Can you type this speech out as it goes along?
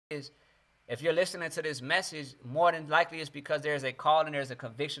is, if you're listening to this message, more than likely it's because there's a call and there's a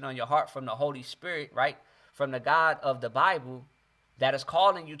conviction on your heart from the Holy Spirit, right? From the God of the Bible that is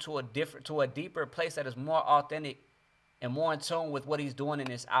calling you to a deeper place that is more authentic and more in tune with what he's doing in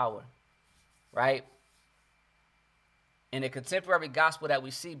this hour, right? And the contemporary gospel that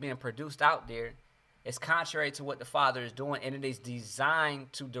we see being produced out there is contrary to what the Father is doing, and it is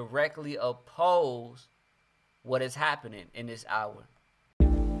designed to directly oppose what is happening in this hour.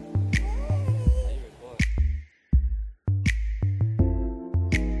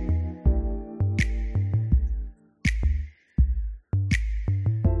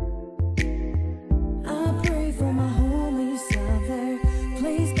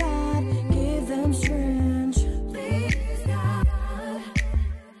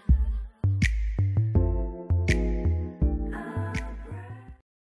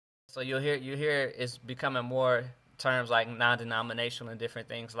 So you hear it's becoming more terms like non-denominational and different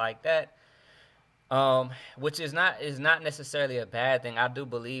things like that, which is not necessarily a bad thing. I do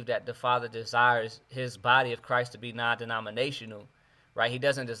believe that the Father desires His body of Christ to be non-denominational, right? He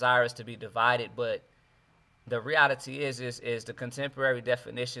doesn't desire us to be divided, but the reality is the contemporary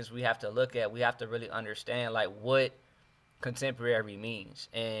definitions we have to look at. We have to really understand like what contemporary means,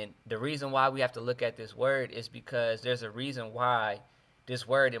 and the reason why we have to look at this word is because there's a reason why this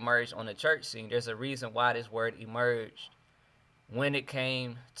word emerged on the church scene. There's a reason why this word emerged when it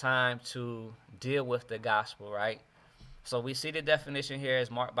came time to deal with the gospel, right? So we see the definition here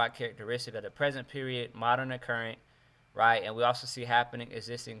as marked by characteristic of the present period, modern and current, right? And we also see happening,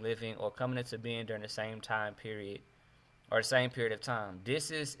 existing, living, or coming into being during the same time period or the same period of time.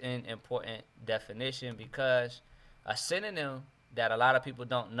 This is an important definition because a synonym that a lot of people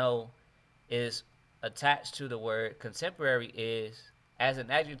don't know is attached to the word contemporary is, as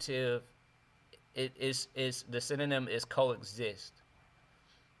an adjective, it is the synonym is coexist,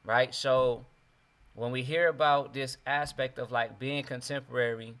 right? So when we hear about this aspect of like being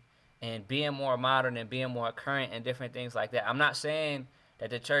contemporary and being more modern and being more current and different things like that, I'm not saying that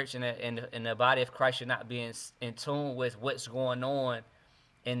the church and the body of Christ should not be in tune with what's going on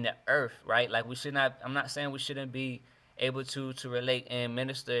in the earth, right? Like we should not. I'm not saying we shouldn't be able to relate and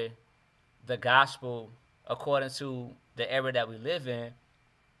minister the gospel according to the era that we live in.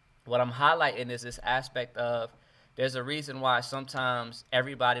 What I'm highlighting is this aspect of there's a reason why sometimes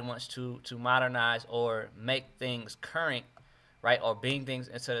everybody wants to modernize or make things current, right, or bring things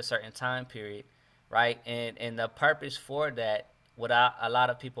into a certain time period, right? And the purpose for that, without a lot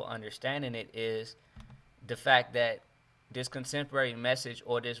of people understanding it, is the fact that this contemporary message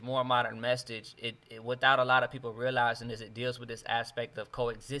or this more modern message, it without a lot of people realizing this, it deals with this aspect of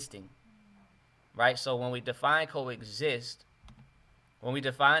coexisting, right? So when we define coexist, when we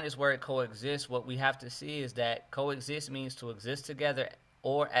define this word coexist, what we have to see is that coexist means to exist together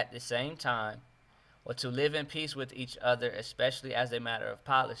or at the same time, or to live in peace with each other, especially as a matter of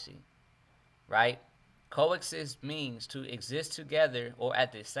policy, right? Coexist means to exist together or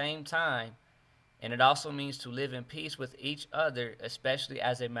at the same time, and it also means to live in peace with each other, especially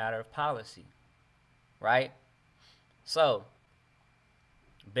as a matter of policy, right? So,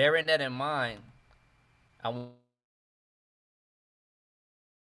 bearing that in mind, I want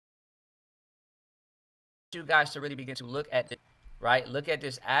you guys to really begin to look at this, right? Look at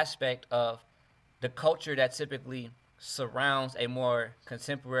this aspect of the culture that typically surrounds a more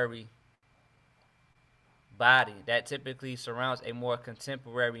contemporary body, that typically surrounds a more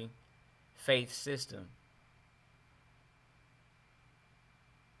contemporary faith system.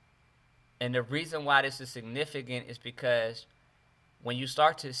 And the reason why this is significant is because when you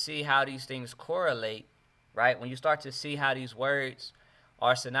start to see how these things correlate, right? When you start to see how these words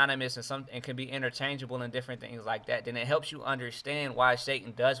are synonymous and can be interchangeable and different things like that, then it helps you understand why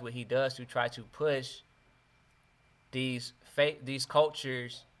Satan does what he does to try to push these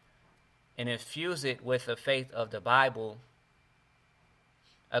cultures and infuse it with the faith of the Bible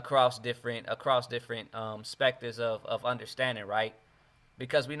across different specters of understanding, right?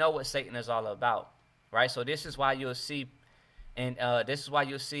 Because we know what Satan is all about, right? So this is why you'll see, and this is why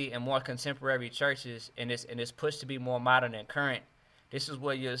you'll see in more contemporary churches, in this push to be more modern and current. This is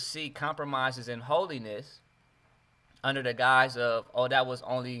where you'll see compromises in holiness under the guise of, oh, that was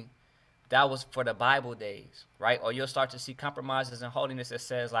for the Bible days, right? Or you'll start to see compromises in holiness that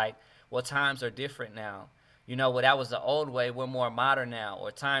says like, well, times are different now. You know, well, that was the old way, we're more modern now. Or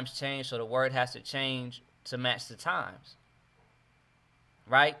times change, so the word has to change to match the times,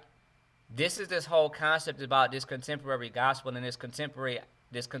 right? This is this whole concept about this contemporary gospel and this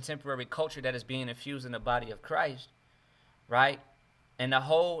contemporary culture that is being infused in the body of Christ, right? And the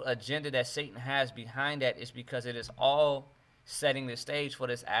whole agenda that Satan has behind that is because it is all setting the stage for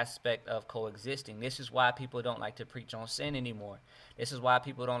this aspect of coexisting. This is why people don't like to preach on sin anymore. This is why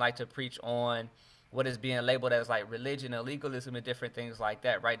people don't like to preach on what is being labeled as like religion and legalism and different things like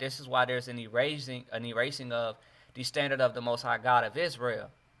that, right? This is why there's an erasing of the standard of the Most High God of Israel,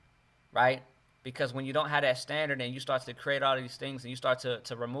 right? Because when you don't have that standard and you start to create all these things and you start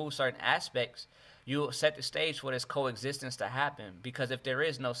to remove certain aspects, you set the stage for this coexistence to happen. Because if there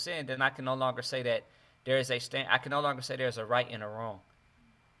is no sin, then I can no longer say that there is I can no longer say there's a right and a wrong,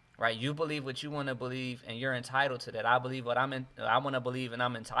 right? You believe what you want to believe and you're entitled to that. I believe what I want to believe and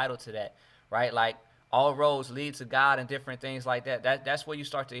I'm entitled to that, right? Like all roads lead to God and different things like that. That's where you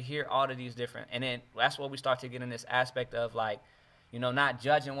start to hear all of these different, and then that's where we start to get in this aspect of like, not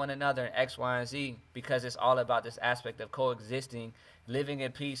judging one another in X, Y, and Z, because it's all about this aspect of coexisting, living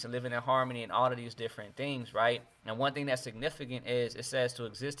in peace and living in harmony and all of these different things, right? And one thing that's significant is it says to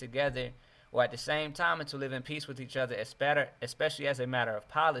exist together or at the same time and to live in peace with each other, especially as a matter of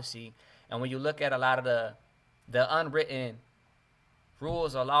policy. And when you look at a lot of the unwritten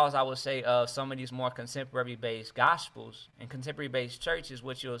rules or laws, I would say, of some of these more contemporary-based gospels and contemporary-based churches,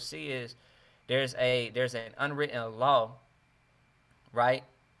 what you'll see is there's an unwritten law, right,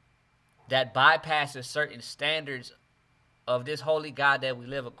 that bypasses certain standards of this holy God that we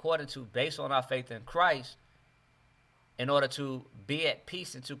live according to based on our faith in Christ in order to be at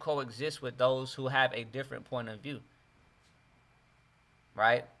peace and to coexist with those who have a different point of view,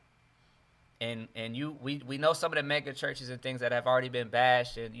 right? And we know some of the mega churches and things that have already been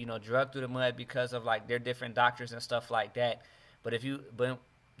bashed and drugged through the mud because of like their different doctrines and stuff like that. But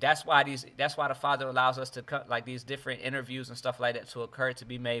that's why the Father allows us to cut like these different interviews and stuff like that to occur, to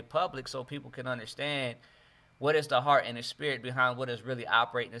be made public, so people can understand what is the heart and the spirit behind what is really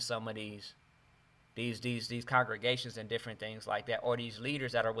operating in some of these congregations and different things like that, or these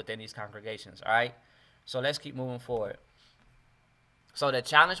leaders that are within these congregations. All right, so let's keep moving forward. So the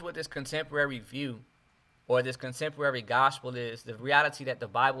challenge with this contemporary view or this contemporary gospel is the reality that the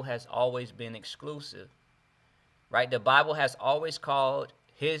Bible has always been exclusive, right? The Bible has always called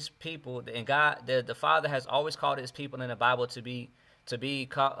his people, and God, the Father has always called his people in the Bible to be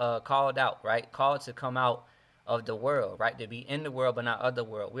called out, right? Called to come out of the world, right? To be in the world but not of the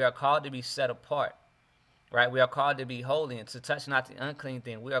world. We are called to be set apart, right? We are called to be holy and to touch not the unclean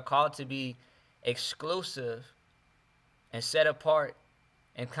thing. We are called to be exclusive and set apart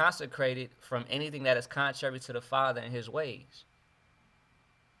and consecrated from anything that is contrary to the Father and his ways.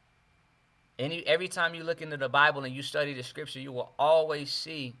 Every time you look into the Bible and you study the scripture, you will always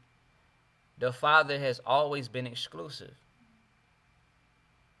see the Father has always been exclusive.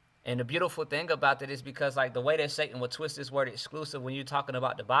 And the beautiful thing about that is because like the way that Satan will twist this word exclusive when you're talking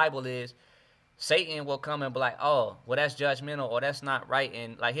about the Bible is Satan will come and be like, oh, well, that's judgmental or that's not right.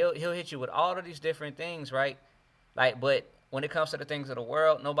 And like he'll hit you with all of these different things, right? Like, but when it comes to the things of the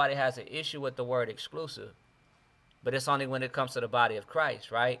world, nobody has an issue with the word exclusive. But it's only when it comes to the body of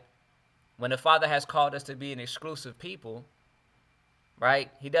Christ, right? When the Father has called us to be an exclusive people, right?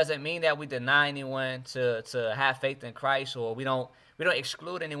 He doesn't mean that we deny anyone to have faith in Christ, or we don't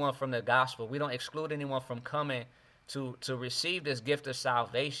exclude anyone from the gospel. We don't exclude anyone from coming to receive this gift of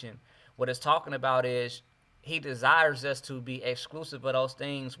salvation. What it's talking about is he desires us to be exclusive of those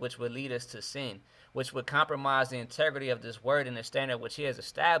things which would lead us to sin, which would compromise the integrity of this word and the standard which he has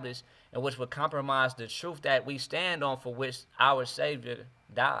established, and which would compromise the truth that we stand on, for which our Savior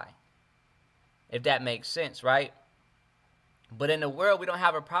died. If that makes sense, right? But in the world, we don't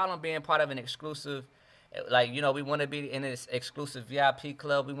have a problem being part of an exclusive, like, we want to be in this exclusive VIP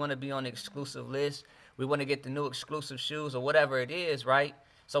club. We want to be on the exclusive list. We want to get the new exclusive shoes or whatever it is, right?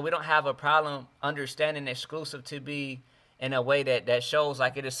 So we don't have a problem understanding exclusive to be in a way that shows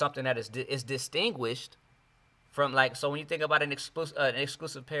like it is something that is distinguished from, like, so when you think about an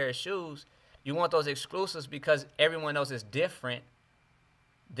exclusive pair of shoes, you want those exclusives because everyone knows it's different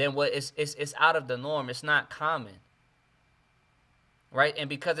than what it's out of the norm. It's not common, right? And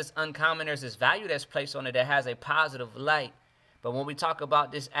because it's uncommon, there's this value that's placed on it that has a positive light. But when we talk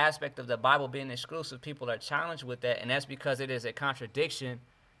about this aspect of the Bible being exclusive, people are challenged with that, and that's because it is a contradiction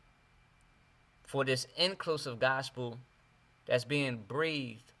for this inclusive gospel that's being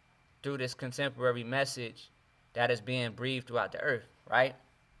breathed through this contemporary message that is being breathed throughout the earth, right?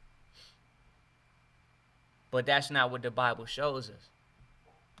 But that's not what the Bible shows us.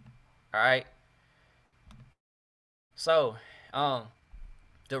 All right. So,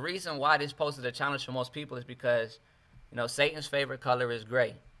 the reason why this poses a challenge for most people is because, Satan's favorite color is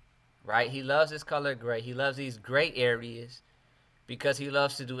gray, right? He loves this color gray. He loves these gray areas because he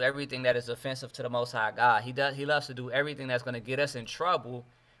loves to do everything that is offensive to the Most High God. He loves to do everything that's going to get us in trouble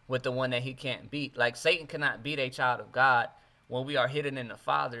with the one that he can't beat. Like, Satan cannot beat a child of God, when we are hidden in the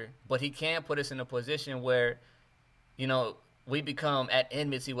Father, but he can put us in a position where, you know, we become at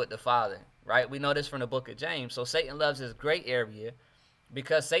enmity with the Father, right? We know this from the book of James. So Satan loves this gray area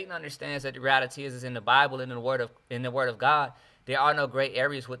because Satan understands that the reality is in the Bible and in the Word of God, there are no gray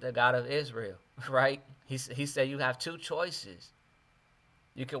areas with the God of Israel, right? He said you have two choices.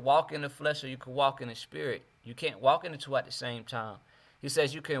 You can walk in the flesh or you can walk in the spirit. You can't walk in the two at the same time. He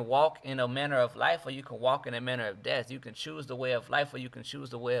says you can walk in a manner of life or you can walk in a manner of death. You can choose the way of life or you can choose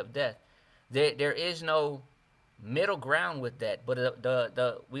the way of death. There is no middle ground with that.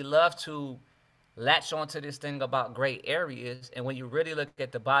 But we love to latch onto this thing about gray areas. And when you really look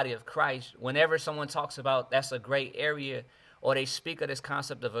at the body of Christ, whenever someone talks about that's a gray area, or they speak of this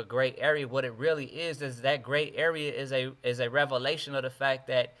concept of a gray area, what it really is that gray area is a revelation of the fact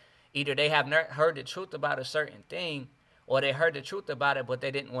that either they have not heard the truth about a certain thing, or they heard the truth about it, but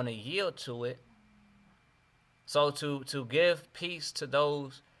they didn't want to yield to it. So to give peace to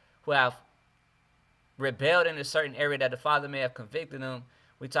those who have rebelled in a certain area that the Father may have convicted them,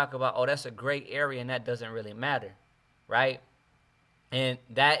 we talk about, oh, that's a gray area and that doesn't really matter, right? And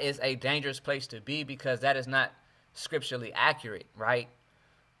that is a dangerous place to be because that is not scripturally accurate, right?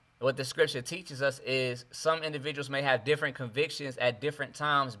 What the scripture teaches us is some individuals may have different convictions at different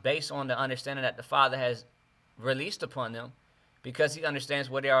times based on the understanding that the Father has released upon them, because he understands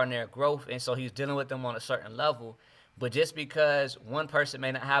where they are in their growth, and so he's dealing with them on a certain level. But just because one person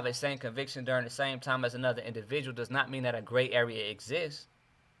may not have a same conviction during the same time as another individual does not mean that a gray area exists.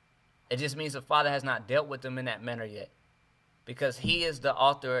 It just means the Father has not dealt with them in that manner yet, because he is the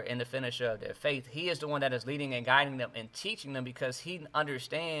author and the finisher of their faith. He is the one that is leading and guiding them and teaching them, because he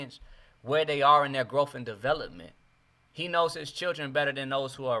understands where they are in their growth and development. He knows his children better than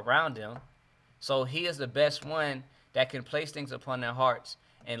those who are around him. So he is the best one that can place things upon their hearts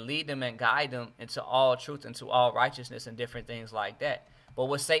and lead them and guide them into all truth, into all righteousness and different things like that. But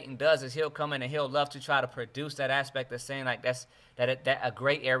what Satan does is he'll come in and he'll love to try to produce that aspect of saying like that a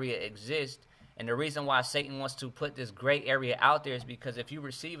gray area exists. And the reason why Satan wants to put this gray area out there is because if you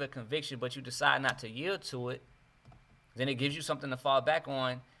receive a conviction but you decide not to yield to it, then it gives you something to fall back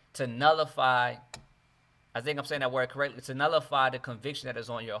on to nullify, I think I'm saying that word correctly, to nullify the conviction that is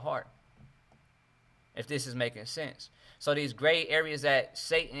on your heart, if this is making sense. So these gray areas that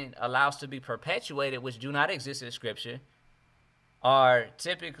Satan allows to be perpetuated, which do not exist in Scripture, are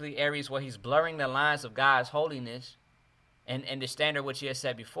typically areas where he's blurring the lines of God's holiness and the standard which he has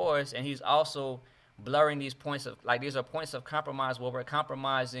set before us, and he's also blurring these points of, like, these are points of compromise where we're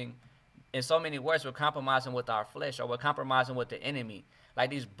compromising, in so many words, we're compromising with our flesh, or we're compromising with the enemy. Like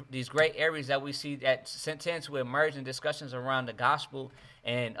these gray areas that we see that tend to emerge in discussions around the gospel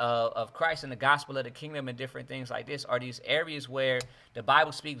and of Christ and the gospel of the kingdom and different things like this are these areas where the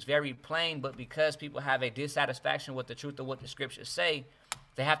Bible speaks very plain, but because people have a dissatisfaction with the truth of what the scriptures say,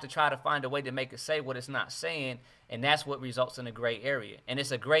 they have to try to find a way to make it say what it's not saying, and that's what results in a gray area. And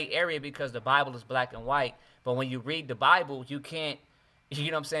it's a gray area because the Bible is black and white, but when you read the Bible, you can't,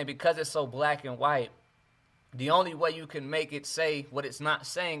 you know what I'm saying, because it's so black and white, the only way you can make it say what it's not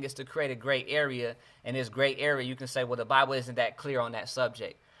saying is to create a gray area. And this gray area, you can say, well, the Bible isn't that clear on that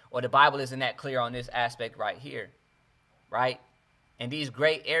subject, or the Bible isn't that clear on this aspect right here, right? And these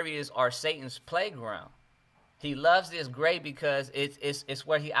gray areas are Satan's playground. He loves this gray because it's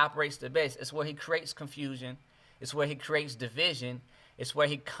where he operates the best. It's where he creates confusion. It's where he creates division. It's where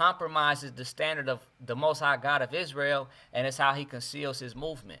he compromises the standard of the Most High God of Israel, and it's how he conceals his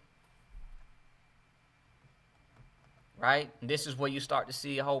movement. Right? And this is where you start to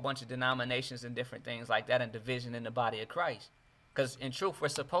see a whole bunch of denominations and different things like that and division in the body of Christ. Because in truth, we're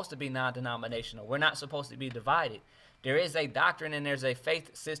supposed to be non-denominational. We're not supposed to be divided. There is a doctrine and there's a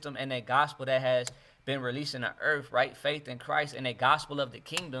faith system and a gospel that has been released in the earth, right? Faith in Christ and a gospel of the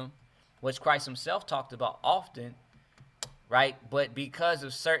kingdom, which Christ himself talked about often, right? But because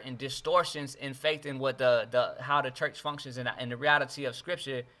of certain distortions in faith in what how the church functions and the reality of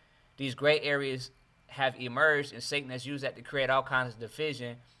Scripture, these gray areas have emerged, and Satan has used that to create all kinds of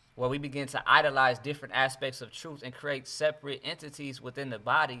division, where we begin to idolize different aspects of truth and create separate entities within the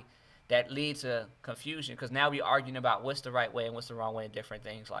body that lead to confusion, because now we're arguing about what's the right way and what's the wrong way and different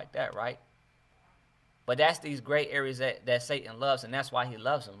things like that, right? But that's these gray areas that Satan loves, and that's why he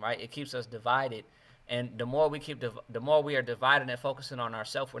loves them, right? It keeps us divided, and the more we are divided and focusing on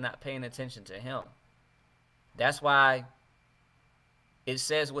ourselves, we're not paying attention to him. That's why it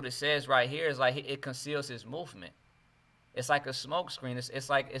says what it says right here is like it conceals his movement. It's like a smoke screen. It's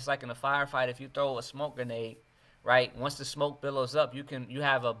like in a firefight. If you throw a smoke grenade, right? Once the smoke billows up, you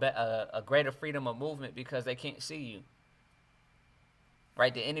have a greater freedom of movement because they can't see you.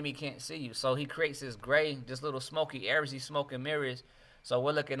 right? The enemy can't see you. So he creates this gray, this little smoky areas, these smoke and mirrors. So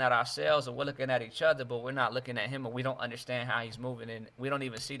we're looking at ourselves and we're looking at each other, but we're not looking at him, and we don't understand how he's moving in. We don't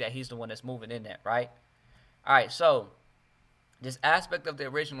even see that he's the one that's moving in that, right? All right, so this aspect of the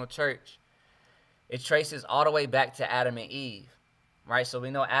original church, it traces all the way back to Adam and Eve, right? So we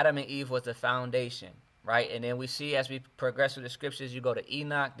know Adam and Eve was the foundation, right? And then we see as we progress through the scriptures, you go to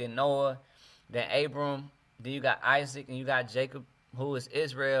Enoch, then Noah, then Abram, then you got Isaac, and you got Jacob, who is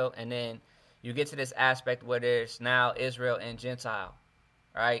Israel, and then you get to this aspect where there's now Israel and Gentile,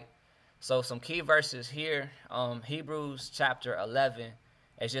 right? So some key verses here, Hebrews chapter 11.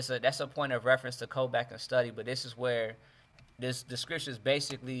 It's just that's a point of reference to go back and study, but this is where the scriptures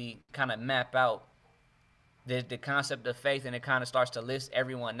basically kind of map out the concept of faith, and it kind of starts to list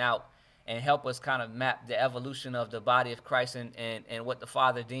everyone out and help us kind of map the evolution of the body of Christ and what the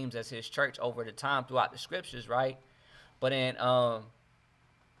Father deems as his church over the time throughout the scriptures, right? But in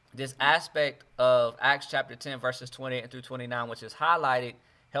this aspect of Acts chapter 10, verses 28 through 29, which is highlighted,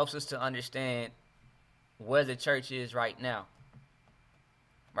 helps us to understand where the church is right now,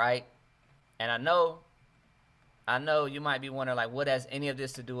 right? And I know you might be wondering, like, what has any of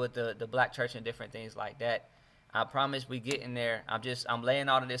this to do with the black church and different things like that? I promise we get in there. I'm laying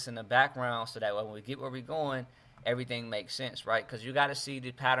all of this in the background so that when we get where we're going, everything makes sense, right? Because you got to see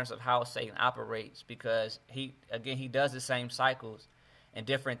the patterns of how Satan operates, because he does the same cycles and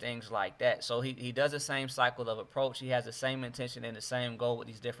different things like that. So he does the same cycle of approach. He has the same intention and the same goal with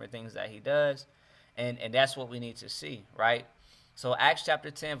these different things that he does. And that's what we need to see, right? So Acts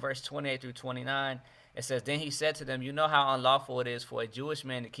chapter 10, verse 28 through 29, it says, "Then he said to them, you know how unlawful it is for a Jewish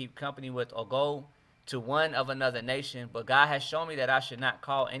man to keep company with or go to one of another nation, but God has shown me that I should not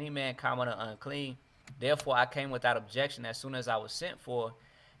call any man common or unclean. Therefore I came without objection as soon as I was sent for.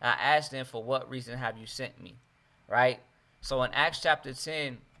 I asked them, for what reason have you sent me?" Right? So in Acts chapter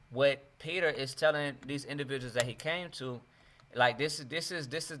 10, what Peter is telling these individuals that he came to, like this is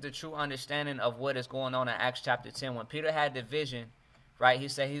the true understanding of what is going on in Acts chapter 10. When Peter had the vision, right, he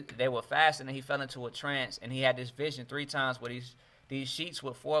said they were fasting and he fell into a trance, and he had this vision 3 times where these sheets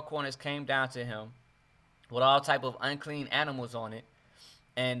with 4 corners came down to him with all type of unclean animals on it.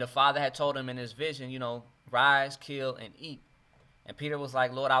 And the Father had told him in his vision, rise, kill, and eat. And Peter was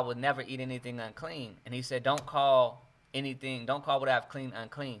like, Lord, I would never eat anything unclean. And he said, don't call what I have clean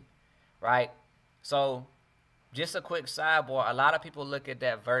unclean, right? So just a quick sidebar, a lot of people look at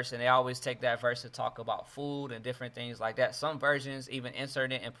that verse and they always take that verse to talk about food and different things like that. Some versions even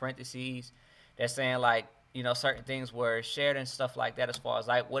insert it in parentheses. They're saying like, certain things were shared and stuff like that, as far as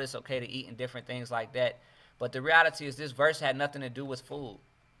like what it's okay to eat and different things like that. But the reality is this verse had nothing to do with food,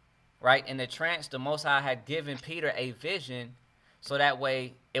 right? In the trance, the Most High had given Peter a vision so that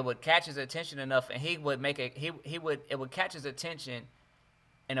way it would catch his attention enough, and it would catch his attention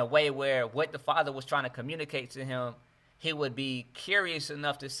in a way where what the Father was trying to communicate to him, he would be curious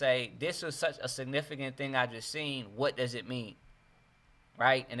enough to say, this is such a significant thing I just seen. What does it mean?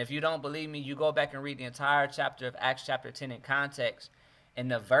 Right? And if you don't believe me, you go back and read the entire chapter of Acts chapter 10 in context,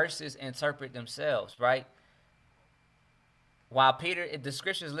 and the verses interpret themselves, right? While the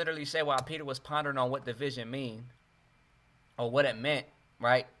scriptures literally say while Peter was pondering on what the vision mean, or what it meant,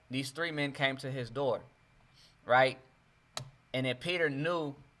 right? These 3 men came to his door, right? And then Peter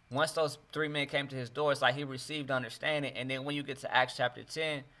knew once those 3 men came to his door, it's like he received understanding. And then when you get to Acts chapter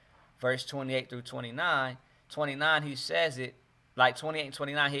 10, verse 28 through 29, he says it, like 28 and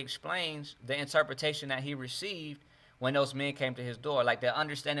 29, he explains the interpretation that he received when those men came to his door. Like the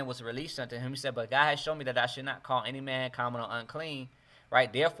understanding was released unto him. He said, but God has shown me that I should not call any man common or unclean,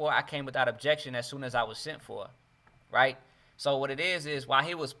 right? Therefore, I came without objection as soon as I was sent for, right? So what it is while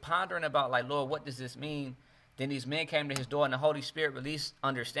he was pondering about, like, Lord, what does this mean? Then these men came to his door, and the Holy Spirit released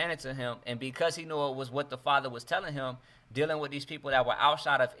understanding to him. And because he knew it was what the Father was telling him, dealing with these people that were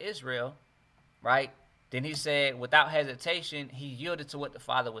outside of Israel, right? Then he said, without hesitation, he yielded to what the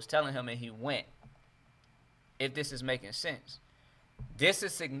Father was telling him, and he went. If this is making sense. This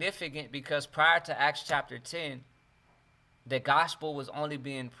is significant because prior to Acts chapter 10, the gospel was only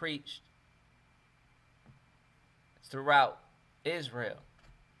being preached throughout Israel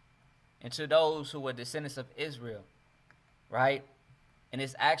and to those who were descendants of Israel, right? And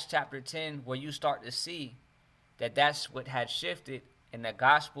it's Acts chapter 10 where you start to see that that's what had shifted, and the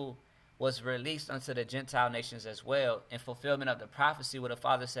gospel was released unto the Gentile nations as well, in fulfillment of the prophecy where the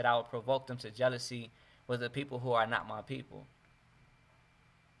Father said, I will provoke them to jealousy with the people who are not my people,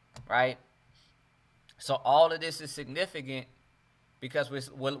 right? So all of this is significant because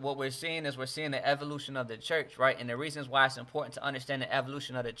what we're seeing is we're seeing the evolution of the church, right? And the reasons why it's important to understand the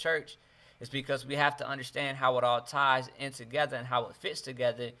evolution of the church It's because we have to understand how it all ties in together and how it fits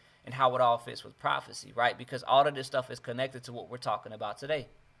together and how it all fits with prophecy, right? Because all of this stuff is connected to what we're talking about today.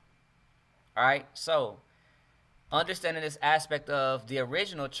 All right, so understanding this aspect of the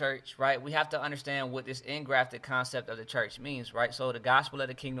original church, right, we have to understand what this engrafted concept of the church means, right? So the gospel of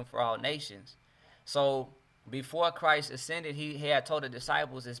the kingdom for all nations. So before Christ ascended, he had told the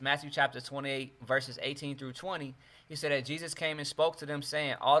disciples, it's Matthew chapter 28, verses 18 through 20. He said that Jesus came and spoke to them,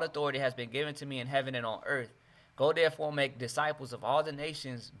 saying, all authority has been given to me in heaven and on earth. Go therefore make disciples of all the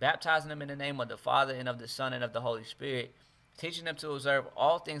nations, baptizing them in the name of the Father and of the Son and of the Holy Spirit, teaching them to observe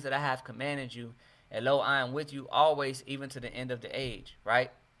all things that I have commanded you. And lo, I am with you always, even to the end of the age,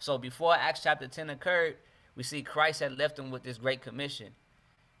 right? So before Acts chapter 10 occurred, we see Christ had left them with this great commission.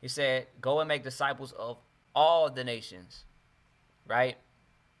 He said, go and make disciples of all the nations, right?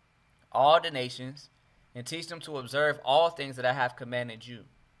 All the nations, and teach them to observe all things that I have commanded you,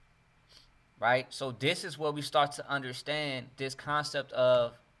 right? So this is where we start to understand this concept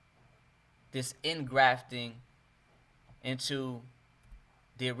of this engrafting into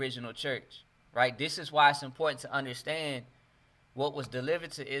the original church. Right? This is why it's important to understand what was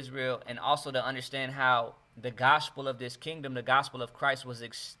delivered to Israel, and also to understand how the gospel of this kingdom, the gospel of Christ, was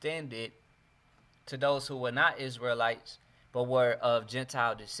extended to those who were not Israelites but were of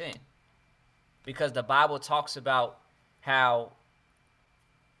Gentile descent. Because the Bible talks about how,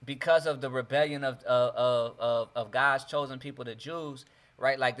 because of the rebellion of God's chosen people, the Jews,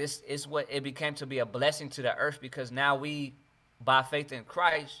 right? Like, this is what it became to be a blessing to the earth, because now we, by faith in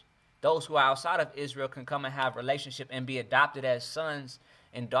Christ, those who are outside of Israel can come and have relationship and be adopted as sons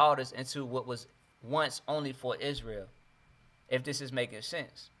and daughters into what was once only for Israel, if this is making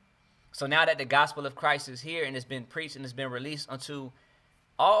sense. So now that the gospel of Christ is here and it's been preached and it's been released unto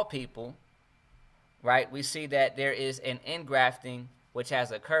all people, right, we see that there is an engrafting which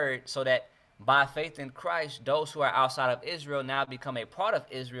has occurred, so that by faith in Christ, those who are outside of Israel now become a part of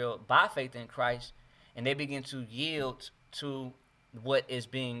Israel by faith in Christ, and they begin to yield to what is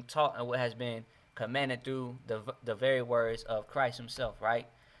being taught and what has been commanded through the very words of Christ himself, right?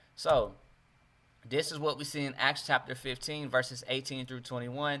 So this is what we see in Acts chapter 15, verses 18 through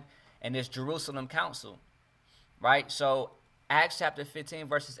 21, and this Jerusalem council, right? So Acts chapter 15,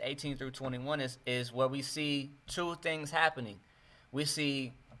 verses 18 through 21 is where we see two things happening. We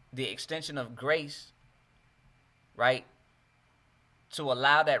see the extension of grace, right, to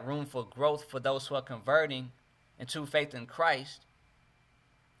allow that room for growth for those who are converting into faith in Christ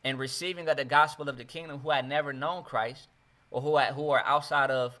and receiving of the gospel of the kingdom, who had never known Christ, or who are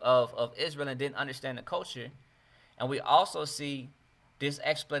outside of Israel and didn't understand the culture. And we also see this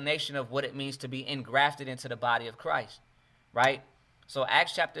explanation of what it means to be engrafted into the body of Christ, right? So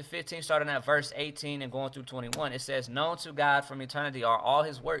Acts chapter 15, starting at verse 18 and going through 21, it says, known to God from eternity are all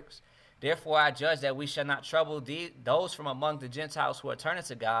his works. Therefore I judge that we shall not trouble those from among the Gentiles who are turning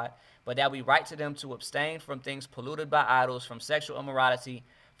to God, but that we write to them to abstain from things polluted by idols, from sexual immorality,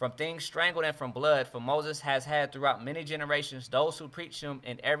 from things strangled, and from blood. For Moses has had throughout many generations those who preach him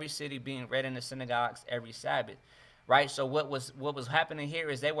in every city, being read in the synagogues every Sabbath. Right? So what was happening here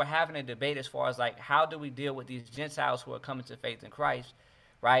is they were having a debate as far as, like, how do we deal with these Gentiles who are coming to faith in Christ,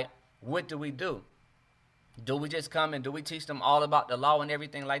 right? What do we do? Do we just come and do we teach them all about the law and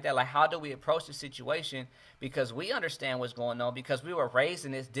everything like that? Like, how do we approach the situation? Because we understand what's going on, because we were raised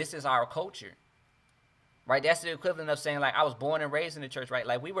in this. This is our culture. Right? That's the equivalent of saying, like, I was born and raised in the church, right?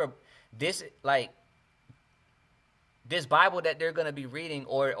 Like, we were, this Bible that they're going to be reading,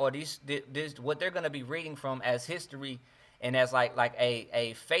 or this what they're going to be reading from as history and as like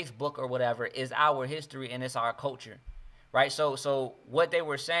a faith book or whatever, is our history and it's our culture, right? So what they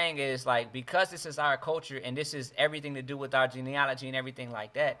were saying is, like, because this is our culture and this is everything to do with our genealogy and everything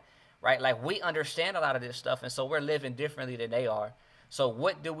like that, right? Like, we understand a lot of this stuff, and so we're living differently than they are. So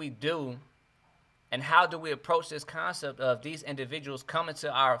what do we do? And how do we approach this concept of these individuals coming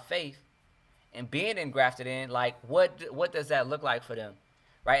to our faith and being engrafted in? Like, what does that look like for them,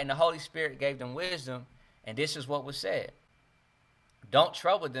 right? And the Holy Spirit gave them wisdom, and this is what was said. Don't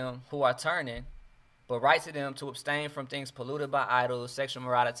trouble them who are turning, but write to them to abstain from things polluted by idols, sexual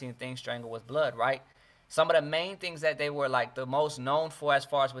immorality, and things strangled with blood, right? Some of the main things that they were, like, the most known for as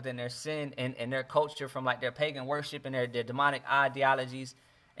far as within their sin and their culture, from, like, their pagan worship and their demonic ideologies,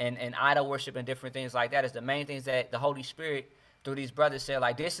 and idol worship and different things like that, is the main things that the Holy Spirit, through these brothers, said,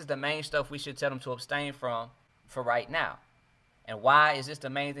 like, this is the main stuff we should tell them to abstain from for right now. And why is this the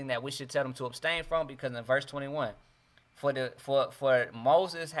main thing that we should tell them to abstain from? Because in verse 21, for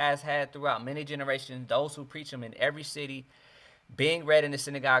Moses has had throughout many generations those who preach him in every city, being read in the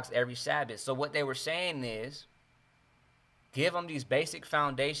synagogues every Sabbath. So what they were saying is, give them these basic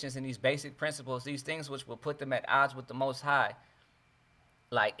foundations and these basic principles, these things which will put them at odds with the Most High.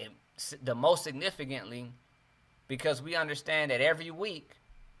 Like the most significantly, because we understand that every week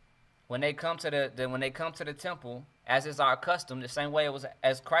when they come to when they come to the temple, as is our custom, the same way it was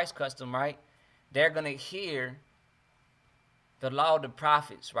as Christ's custom, right? They're gonna hear the law of the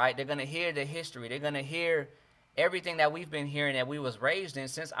prophets, right? They're gonna hear the history. They're gonna hear everything that we've been hearing that we was raised in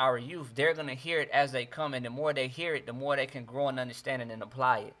since our youth. They're gonna hear it as they come, and the more they hear it, the more they can grow in understanding and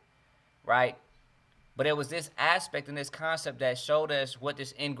apply it, right? But it was this aspect and this concept that showed us what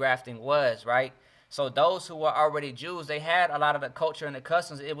this ingrafting was, right? So those who were already Jews, they had a lot of the culture and the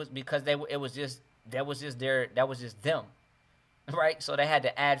customs. It was because that was just them, right? So they had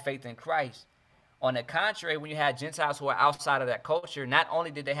to add faith in Christ. On the contrary, when you had Gentiles who were outside of that culture, not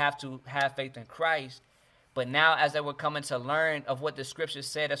only did they have to have faith in Christ, but now as they were coming to learn of what the scriptures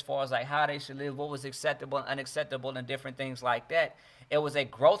said as far as like how they should live, what was acceptable and unacceptable and different things like that, it was a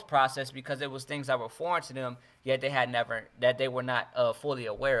growth process because it was things that were foreign to them, yet they were not fully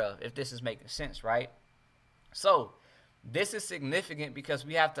aware of, if this is making sense, right? So this is significant because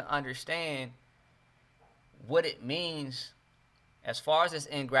we have to understand what it means as far as this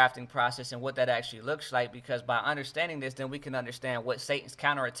ingrafting process and what that actually looks like, because by understanding this, then we can understand what Satan's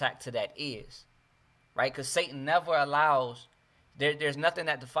counterattack to that is. Right? Because Satan never allows, there's nothing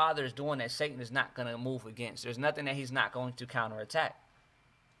that the Father is doing that Satan is not going to move against. There's nothing that he's not going to counterattack.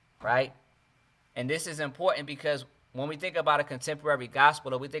 Right? And this is important because when we think about a contemporary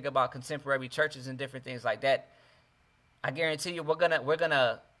gospel or we think about contemporary churches and different things like that, I guarantee you we're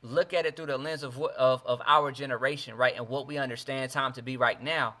gonna look at it through the lens of our generation, right, and what we understand time to be right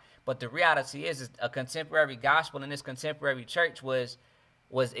now. But the reality is a contemporary gospel in this contemporary church was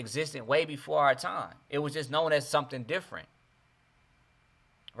existing way before our time. It was just known as something different,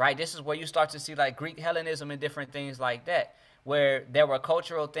 right? This is where you start to see like Greek Hellenism and different things like that, where there were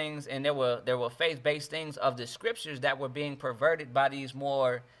cultural things and there were faith-based things of the scriptures that were being perverted by these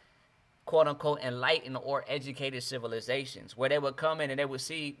more quote-unquote enlightened or educated civilizations, where they would come in and they would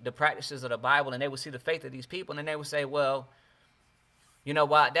see the practices of the Bible and they would see the faith of these people and they would say, well, you know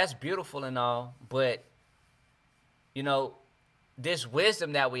what, that's beautiful and all, but, you know, this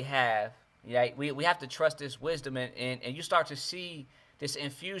wisdom that we have, yeah, we have to trust this wisdom, and you start to see this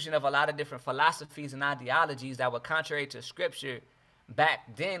infusion of a lot of different philosophies and ideologies that were contrary to Scripture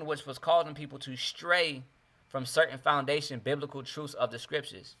back then, which was causing people to stray from certain foundation biblical truths of the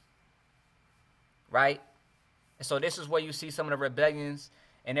Scriptures, right? And so this is where you see some of the rebellions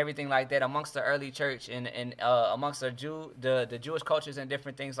and everything like that amongst the early church and amongst the Jewish cultures and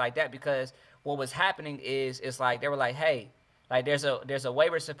different things like that, because what was happening is it's like they were like, hey, like there's a way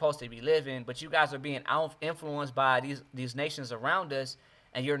we're supposed to be living, but you guys are being influenced by these nations around us,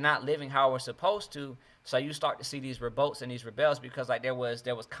 and you're not living how we're supposed to. So you start to see these revolts and these rebels because like there was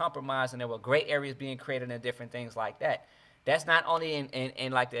compromise and there were gray areas being created and different things like that. That's not only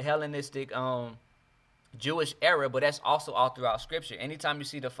in like the Hellenistic Jewish era, but that's also all throughout Scripture. Anytime you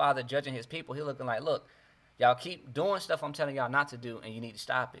see the Father judging his people, he's looking like, look, y'all keep doing stuff I'm telling y'all not to do, and you need to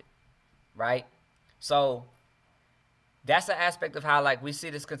stop it, right? So that's an aspect of how like we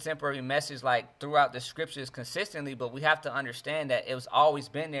see this contemporary message like throughout the Scriptures consistently, but we have to understand that it was always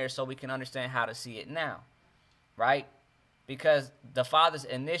been there so we can understand how to see it now, right? Because the Father's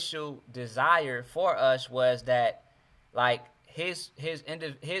initial desire for us was that like his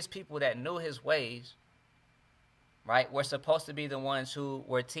people that knew his ways, right, were supposed to be the ones who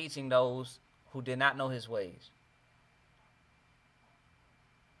were teaching those who did not know his ways.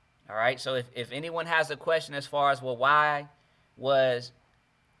 All right, so if anyone has a question as far as, well, why was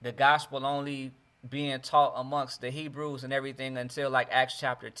the gospel only being taught amongst the Hebrews and everything until like Acts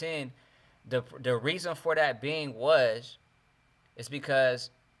chapter 10, the reason for that being is because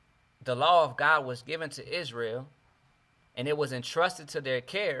the law of God was given to Israel and it was entrusted to their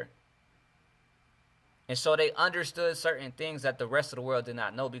care. And so they understood certain things that the rest of the world did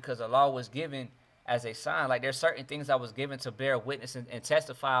not know because the law was given as a sign. Like there's certain things that was given to bear witness and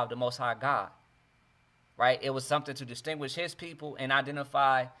testify of the Most High God, right? It was something to distinguish his people and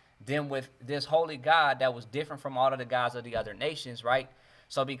identify them with this holy God that was different from all of the gods of the other nations, right?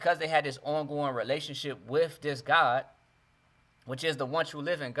 So because they had this ongoing relationship with this God, which is the one true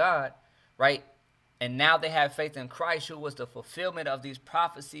living God, right? And now they have faith in Christ, who was the fulfillment of these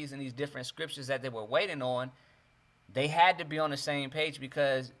prophecies and these different scriptures that they were waiting on. They had to be on the same page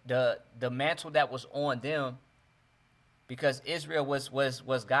because the mantle that was on them, because Israel was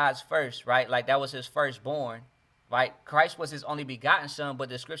God's first, right? Like that was his firstborn, right? Christ was his only begotten son, but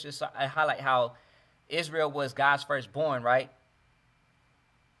the scriptures highlight how Israel was God's firstborn, right?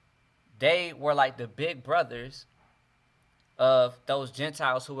 They were like the big brothers of those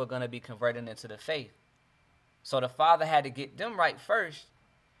Gentiles who were going to be converted into the faith. So the father had to get them right first,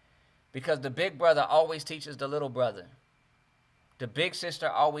 because the big brother always teaches the little brother. The big sister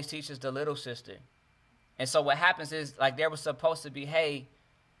always teaches the little sister. And so what happens is, like, there was supposed to be, hey,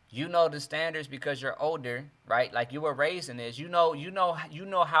 you know the standards because you're older, right? Like, you were raised in this. You know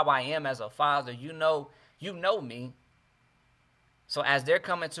how I am as a father. You know me. So as they're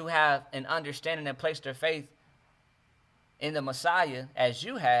coming to have an understanding and place their faith in the Messiah, as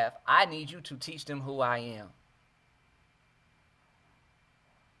you have, I need you to teach them who I am.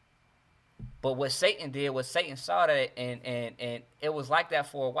 But what Satan did was Satan saw that, and it was like that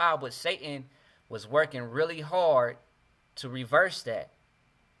for a while, but Satan was working really hard to reverse that.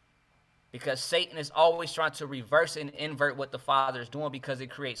 Because Satan is always trying to reverse and invert what the Father is doing, because it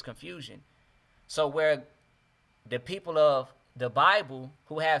creates confusion. So where the people of the Bible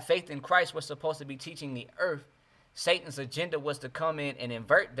who have faith in Christ were supposed to be teaching the earth, Satan's agenda was to come in and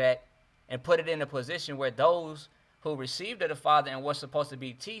invert that and put it in a position where those who received of the Father and were supposed to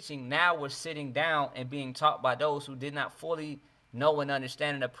be teaching now were sitting down and being taught by those who did not fully know and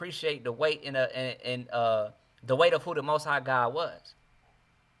understand and appreciate the weight the weight of who the Most High God was.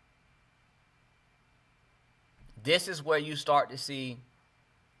 This is where you start to see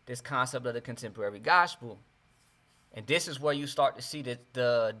this concept of the contemporary gospel, and this is where you start to see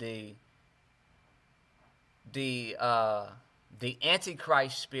the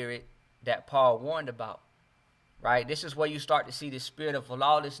Antichrist spirit that Paul warned about. Right? This is where you start to see the spirit of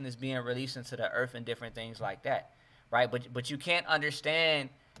lawlessness being released into the earth and different things like that. Right? But you can't understand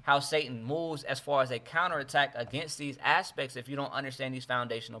how Satan moves as far as a counterattack against these aspects if you don't understand these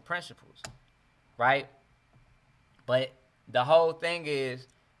foundational principles. Right? But the whole thing is,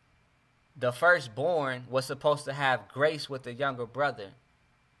 the firstborn was supposed to have grace with the younger brother.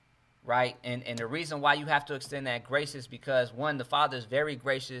 Right? And the reason why you have to extend that grace is because, one, the Father is very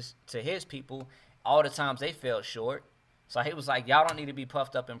gracious to his people. All the times they fell short. So he was like, y'all don't need to be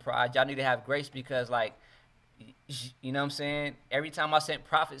puffed up in pride. Y'all need to have grace, because, like, you know what I'm saying? Every time I sent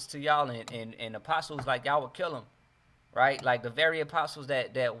prophets to y'all and apostles, like, y'all would kill them. Right? Like, the very apostles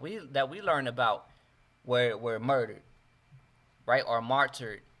that we learned about were murdered. Right? Or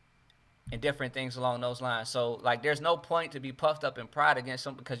martyred. And different things along those lines. So, like, there's no point to be puffed up in pride against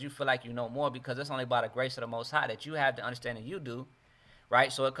something because you feel like you know more, because it's only by the grace of the Most High that you have the understanding you do.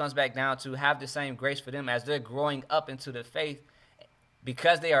 Right? So it comes back down to have the same grace for them as they're growing up into the faith,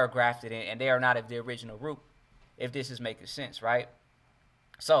 because they are grafted in and they are not of the original root, if this is making sense, right?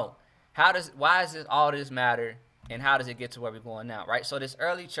 So why does all this matter, and how does it get to where we're going now, right? So this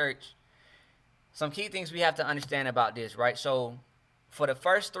early church, some key things we have to understand about this, right? So for the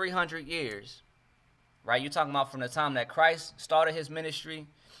first 300 years, right, you're talking about from the time that Christ started his ministry,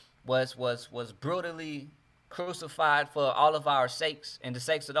 was brutally crucified for all of our sakes and the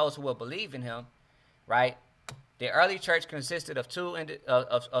sakes of those who will believe in him, right? The early church consisted of two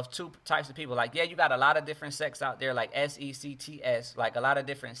types of people. Like, yeah, you got a lot of different sects out there, like sects, like a lot of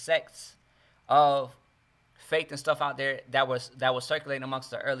different sects of faith and stuff out there that was circulating amongst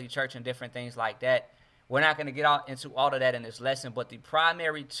the early church and different things like that. We're not going to get into all of that in this lesson, but the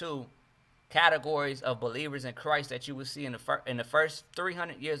primary two categories of believers in Christ that you will see in the first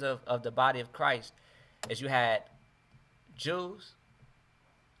 300 years of the body of Christ is you had Jews,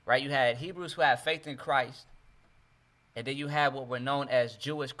 right? You had Hebrews who had faith in Christ, and then you had what were known as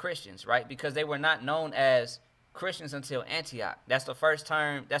Jewish Christians, right? Because they were not known as Christians until Antioch. That's the first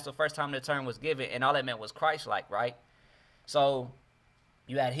time the term was given, and all it meant was Christ-like, right? So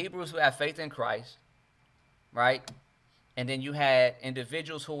you had Hebrews who had faith in Christ, right? And then you had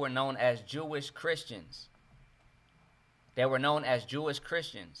individuals who were known as Jewish Christians. They were known as Jewish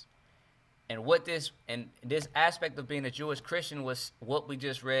Christians. And this aspect of being a Jewish Christian was what we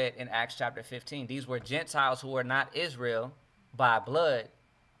just read in Acts chapter 15. These were Gentiles who were not Israel by blood,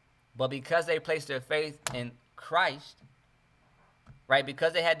 but because they placed their faith in Christ, right?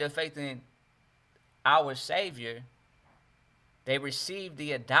 Because they had their faith in our Savior, they received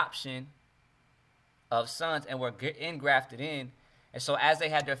the adoption of sons and were engrafted in. And so as they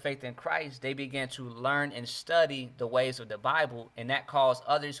had their faith in Christ, they began to learn and study the ways of the Bible, and that caused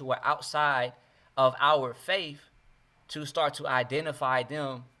others who were outside of our faith to start to identify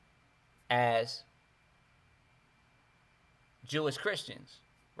them as Jewish Christians,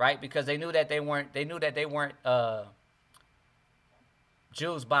 right? Because they knew that they weren't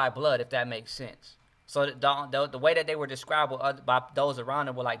Jews by blood, if that makes sense. So the way that they were described by those around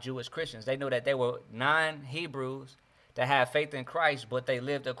them were like Jewish Christians. They knew that they were non-Hebrews that had faith in Christ, but they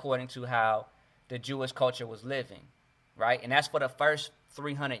lived according to how the Jewish culture was living, right? And that's for the first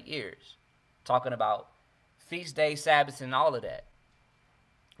 300 years, talking about feast days, Sabbaths, and all of that,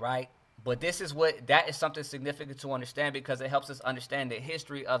 right? But that is something significant to understand because it helps us understand the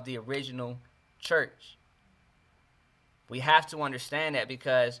history of the original church. We have to understand that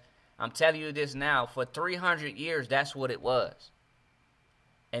because I'm telling you this now, for 300 years, that's what it was.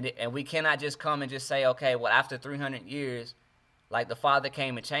 And we cannot just come and just say, okay, well, after 300 years, like the Father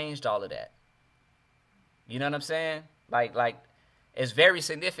came and changed all of that. You know what I'm saying? Like it's very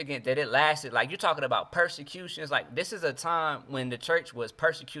significant that it lasted. Like, you're talking about persecutions. Like, this is a time when the church was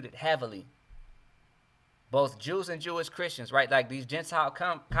persecuted heavily. Both Jews and Jewish Christians, right? Like, these Gentile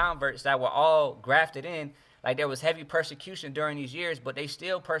converts that were all grafted in, like, there was heavy persecution during these years, but they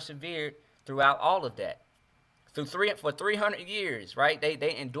still persevered throughout all of that. For 300 years, right?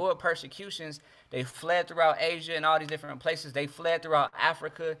 They endured persecutions. They fled throughout Asia and all these different places. They fled throughout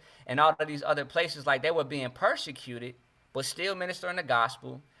Africa and all of these other places. Like, they were being persecuted, but still ministering the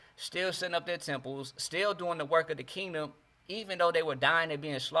gospel, still setting up their temples, still doing the work of the kingdom, even though they were dying and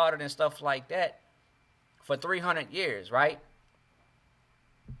being slaughtered and stuff like that for 300 years, right?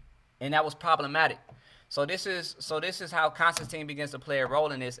 And that was problematic. So this is how Constantine begins to play a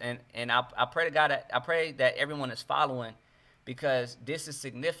role in this, and I pray to God I pray that everyone is following, because this is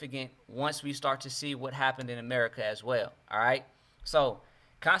significant once we start to see what happened in America as well. All right. So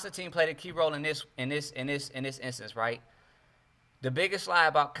Constantine played a key role in this instance, right? The biggest lie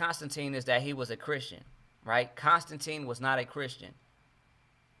about Constantine is that he was a Christian, right? Constantine was not a Christian.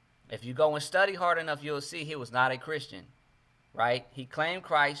 If you go and study hard enough, you'll see he was not a Christian. Right? He claimed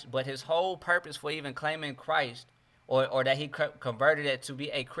Christ, but his whole purpose for even claiming Christ, or that he converted it to be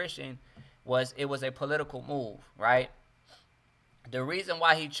a Christian, was a political move, right? The reason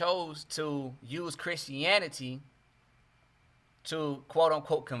why he chose to use Christianity to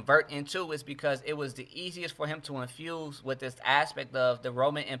quote-unquote convert into is because it was the easiest for him to infuse with this aspect of the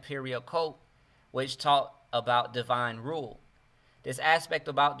Roman imperial cult, which taught about divine rule. This aspect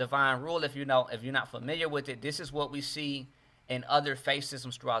about divine rule, if you're not familiar with it, this is what we see in other faith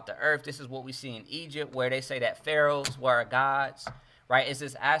systems throughout the earth. This is what we see in Egypt, where they say that pharaohs were gods, right? It's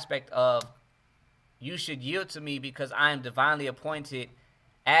this aspect of, you should yield to me because I am divinely appointed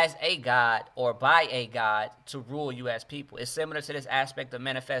as a god or by a god to rule you as people. It's similar to this aspect of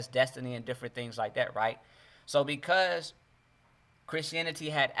manifest destiny and different things like that, right? So because Christianity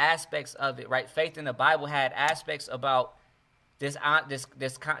had aspects of it, right? Faith in the Bible had aspects about this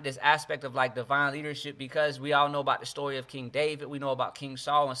aspect of like divine leadership, because we all know about the story of King David. We know about King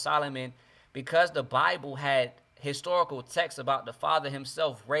Saul and Solomon, because the Bible had historical texts about the Father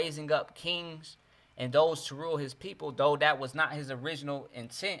himself raising up kings and those to rule his people, though that was not his original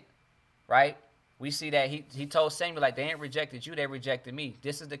intent, right? We see that he told Samuel, like, they ain't rejected you, they rejected me.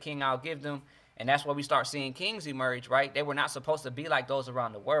 This is the king I'll give them. And that's where we start seeing kings emerge, right? They were not supposed to be like those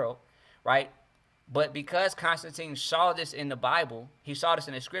around the world, right? But because Constantine saw this in the Bible, he saw this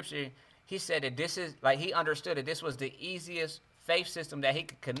in the scripture, he said that this is, like, he understood that this was the easiest faith system that he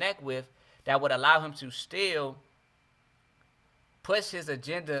could connect with that would allow him to still push his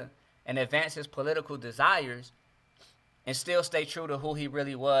agenda and advance his political desires and still stay true to who he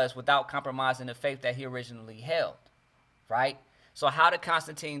really was without compromising the faith that he originally held, right? So how did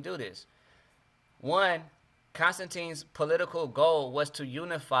Constantine do this? One, Constantine's political goal was to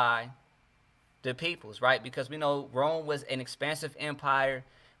unify the peoples, right? Because we know Rome was an expansive empire.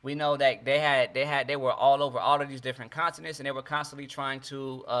 We know that they were all over all of these different continents, and they were constantly trying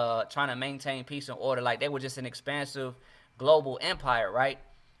to maintain peace and order. Like, they were just an expansive global empire, right?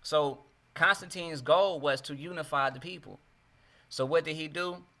 So Constantine's goal was to unify the people. So what did he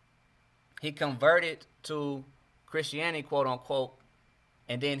do? He converted to Christianity, quote unquote,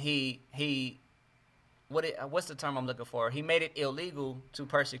 and then what's the term I'm looking for? He made it illegal to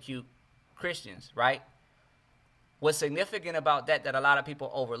persecute Christians, right? What's significant about that a lot of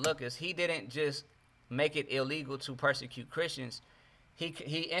people overlook is he didn't just make it illegal to persecute Christians. He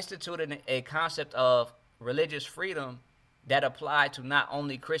instituted a concept of religious freedom that applied to not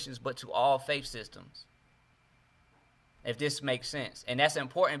only Christians but to all faith systems, if this makes sense. And that's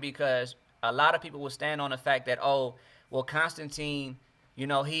important because a lot of people will stand on the fact that, oh, well, Constantine,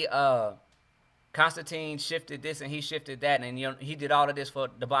 Constantine shifted this and he shifted that, and he did all of this for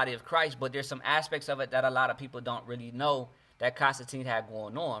the body of Christ, but there's some aspects of it that a lot of people don't really know that Constantine had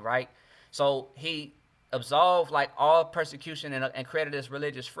going on, right? So he absolved like all persecution and created this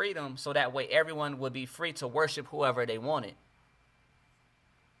religious freedom, so that way everyone would be free to worship whoever they wanted.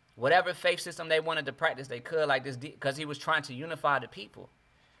 Whatever faith system they wanted to practice, they could, like this, because he was trying to unify the people,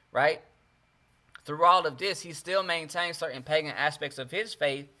 right? Through all of this, he still maintained certain pagan aspects of his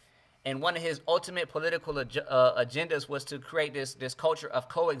faith. And one of his ultimate political agendas was to create this culture of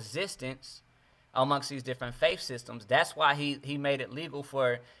coexistence, amongst these different faith systems. That's why he made it legal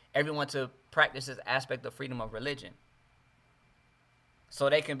for everyone to practice this aspect of freedom of religion, so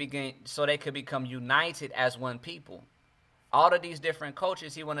they could become united as one people. All of these different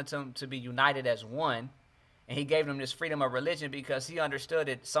cultures, he wanted them to be united as one, and he gave them this freedom of religion because he understood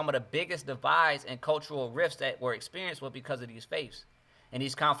that some of the biggest divides and cultural rifts that were experienced were because of these faiths and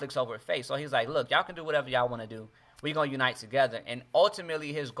these conflicts over faith. So he's like, look, y'all can do whatever y'all want to do. We're going to unite together. And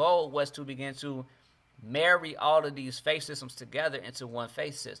ultimately, his goal was to begin to marry all of these faith systems together into one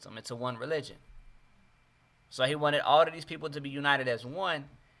faith system, into one religion. So he wanted all of these people to be united as one,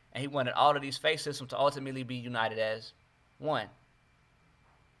 and he wanted all of these faith systems to ultimately be united as one.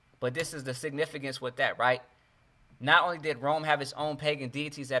 But this is the significance with that, right? Not only did Rome have its own pagan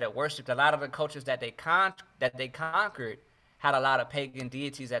deities that it worshipped, a lot of the cultures that they conquered had a lot of pagan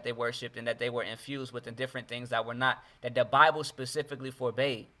deities that they worshipped and that they were infused with, and different things that were not, that the Bible specifically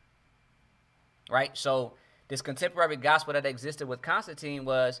forbade, right? So this contemporary gospel that existed with Constantine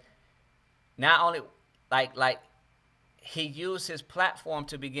was not only like he used his platform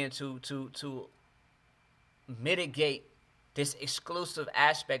to begin to mitigate this exclusive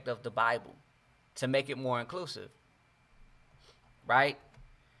aspect of the Bible to make it more inclusive, right?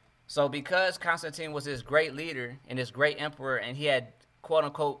 So because Constantine was this great leader and this great emperor, and he had, quote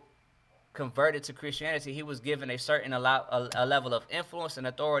unquote, converted to Christianity, he was given a certain a level of influence and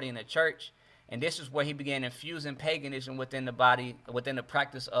authority in the church. And this is where he began infusing paganism within the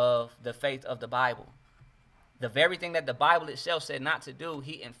practice of the faith of the Bible. The very thing that the Bible itself said not to do,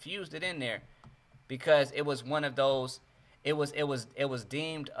 he infused it in there, because it was one of those, it was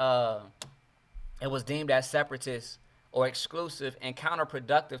deemed as separatist or exclusive and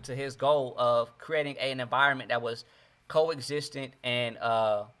counterproductive to his goal of creating an environment that was coexistent and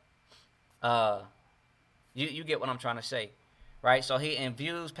you get what I'm trying to say, right? So he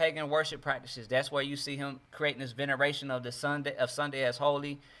infused pagan worship practices. That's where you see him creating this veneration of Sunday as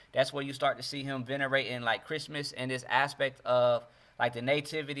holy. That's where you start to see him venerating like Christmas and this aspect of like the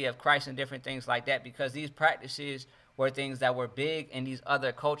nativity of Christ and different things like that, because these practices were things that were big in these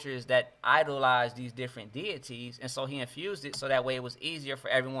other cultures that idolized these different deities. And so he infused it so that way it was easier for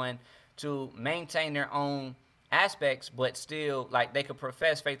everyone to maintain their own aspects, but still like they could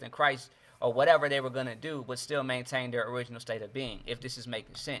profess faith in Christ or whatever they were going to do, but still maintain their original state of being, if this is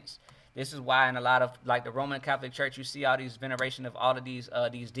making sense. This is why in a lot of like the Roman Catholic Church, you see all these veneration of all of these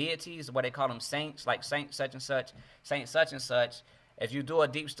deities, what they call them saints, like saint such and such, saint such and such. If you do a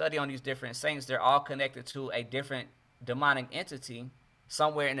deep study on these different saints, they're all connected to a different demonic entity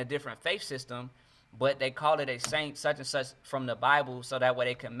somewhere in a different faith system, but they call it a saint such and such from the Bible, so that way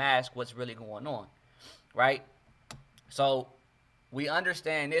they can mask what's really going on, right? So we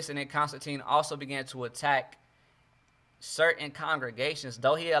understand this, and then Constantine also began to attack certain congregations.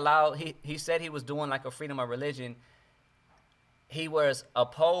 Though he said he was doing like a freedom of religion, he was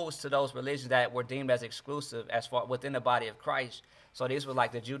opposed to those religions that were deemed as exclusive as far within the body of Christ. So these were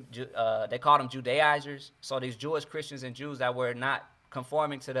like they called them Judaizers. So these Jewish Christians and Jews that were not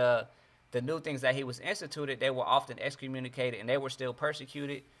conforming to the new things that he was instituted, they were often excommunicated and they were still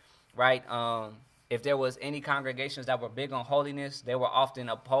persecuted, right? If there was any congregations that were big on holiness, they were often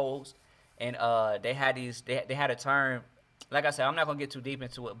opposed. And they had a term, like I said, I'm not going to get too deep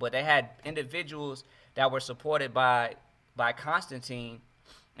into it, but they had individuals that were supported by Constantine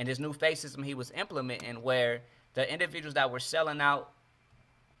and this new faith system he was implementing, where the individuals that were selling out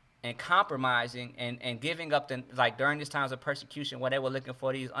and compromising and giving up like during these times of persecution where they were looking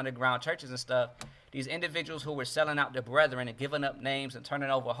for these underground churches and stuff, these individuals who were selling out their brethren and giving up names and turning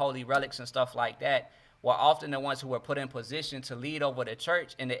over holy relics and stuff like that were often the ones who were put in position to lead over the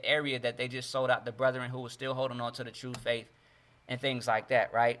church in the area that they just sold out the brethren who were still holding on to the true faith and things like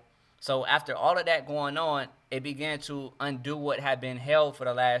that, right? So after all of that going on, it began to undo what had been held for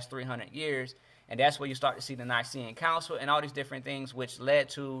the last 300 years. And that's where you start to see the Nicene Council and all these different things, which led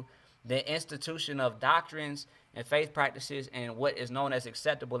to the institution of doctrines and faith practices and what is known as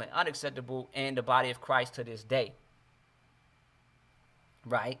acceptable and unacceptable in the body of Christ to this day,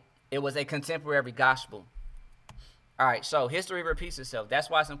 right? It was a contemporary gospel. All right, so history repeats itself. That's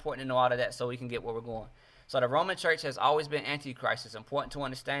why it's important to know all of that so we can get where we're going. So the Roman Church has always been antichrist. It's important to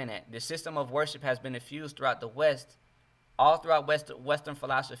understand that. The system of worship has been diffused throughout the West, all throughout Western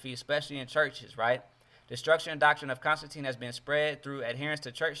philosophy, especially in churches, right? The structure and doctrine of Constantine has been spread through adherence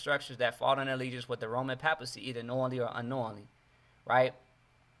to church structures that fall in allegiance with the Roman papacy, either knowingly or unknowingly, right?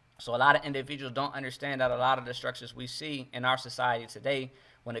 So a lot of individuals don't understand that a lot of the structures we see in our society today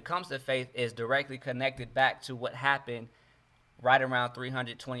when it comes to faith is directly connected back to what happened right around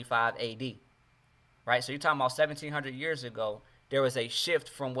 325 AD, right? So you're talking about 1700 years ago. there was a shift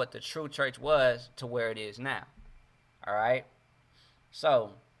from what the true church was to where it is now. All right.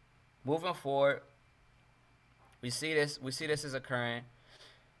 So moving forward, we see this is occurring,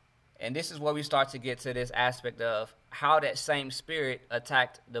 and this is where we start to get to this aspect of how that same spirit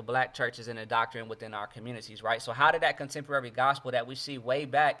attacked the black churches and the doctrine within our communities, right? So how did that contemporary gospel that we see way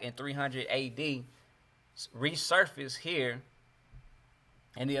back in 300 AD resurface here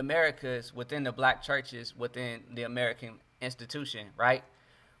in the Americas within the black churches within the American institution, right?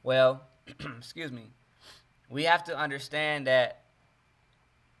 Well, excuse me. We have to understand that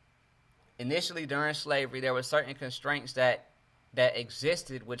initially during slavery, there were certain constraints that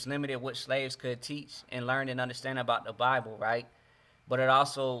existed, which limited what slaves could teach and learn and understand about the Bible, right? But it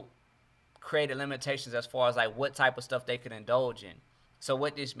also created limitations as far as like what type of stuff they could indulge in. So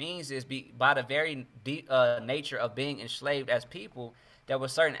what this means is, by the very nature of being enslaved as people, there were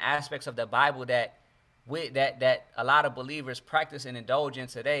certain aspects of the Bible that a lot of believers practice and indulge in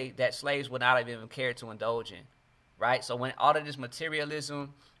today that slaves would not have even cared to indulge in, right? So when all of this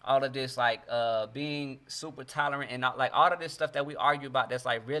materialism, all of this like being super tolerant and not like all of this stuff that we argue about that's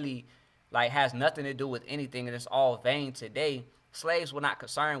like really like has nothing to do with anything and it's all vain today, slaves were not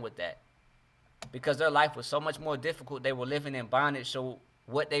concerned with that because their life was so much more difficult. They were living in bondage. So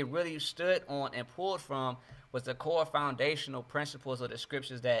what they really stood on and pulled from was the core foundational principles of the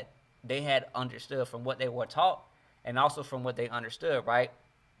scriptures that they had understood from what they were taught and also from what they understood, right?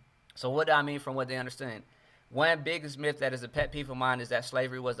 So what do I mean from what they understood? One biggest myth that is a pet peeve of mine is that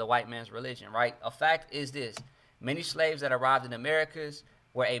slavery was the white man's religion, right? A fact is this. Many slaves that arrived in Americas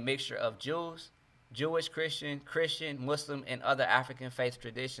were a mixture of Jews, Jewish, Christian, Muslim, and other African faith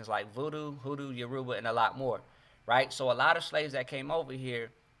traditions like voodoo, hoodoo, Yoruba, and a lot more, right? So a lot of slaves that came over here,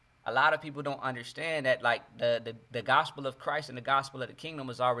 a lot of people don't understand that like the gospel of Christ and the gospel of the kingdom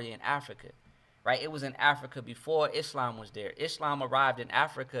was already in Africa, right? It was in Africa before Islam was there. Islam arrived in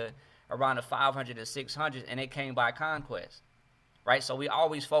Africa around the 500s and 600s, and it came by conquest, right? So we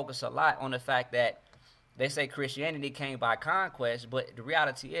always focus a lot on the fact that they say Christianity came by conquest, but the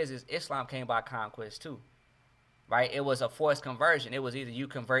reality is Islam came by conquest too, right? It was a forced conversion. It was either you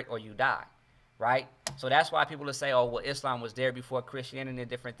convert or you die, right? So that's why people will say, oh, well, Islam was there before Christianity and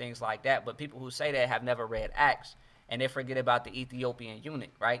different things like that, but people who say that have never read Acts, and they forget about the Ethiopian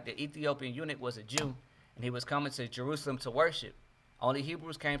eunuch, right? The Ethiopian eunuch was a Jew, and he was coming to Jerusalem to worship. Only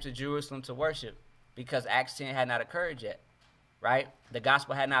Hebrews came to Jerusalem to worship because Acts 10 had not occurred yet, right? The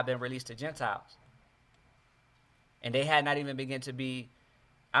gospel had not been released to Gentiles. And they had not even begun to be,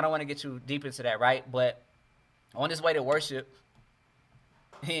 I don't want to get too deep into that, right? But on his way to worship,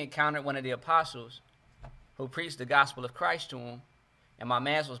 he encountered one of the apostles who preached the gospel of Christ to him. And my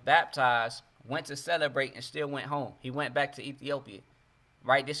man was baptized, went to celebrate, and still went home. He went back to Ethiopia,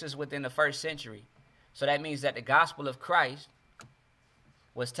 right? This is within the 1st century. So that means that the gospel of Christ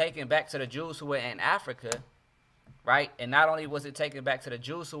was taken back to the Jews who were in Africa, right? And not only was it taken back to the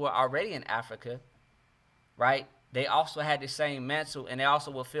Jews who were already in Africa, right? They also had the same mantle, and they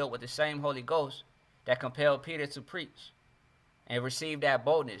also were filled with the same Holy Ghost that compelled Peter to preach and receive that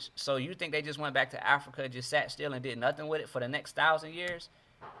boldness. So you think they just went back to Africa, just sat still and did nothing with it for the next 1,000 years?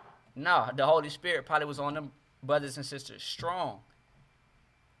 No, the Holy Spirit probably was on them brothers and sisters strong.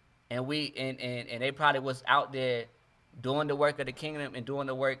 And they probably was out there doing the work of the kingdom and doing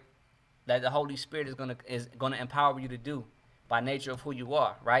the work that the Holy Spirit is gonna empower you to do by nature of who you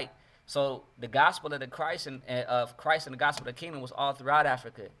are, right? So the gospel of Christ and the gospel of the kingdom was all throughout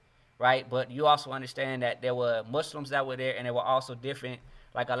Africa, right? But you also understand that there were Muslims that were there, and there were also different,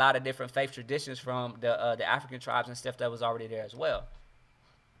 like a lot of different faith traditions from the African tribes and stuff that was already there as well.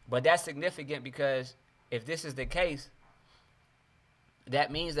 But that's significant because if this is the case,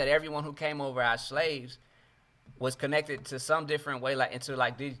 that means that everyone who came over as slaves was connected to some different way, like into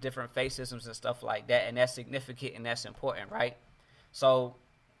like these different faith systems and stuff like that, and that's significant and that's important, right? So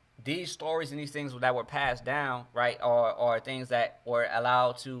these stories and these things that were passed down, right, are things that were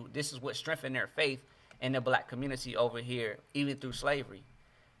allowed to, this is what strengthened their faith in the black community over here, even through slavery.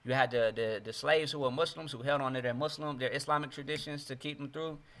 You had the slaves who were Muslims who held on to their Islamic traditions to keep them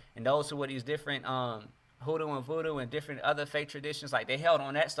through, and those who were these different hoodoo and voodoo and different other faith traditions, like they held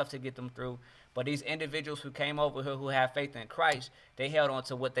on that stuff to get them through. But these individuals who came over here who have faith in Christ, they held on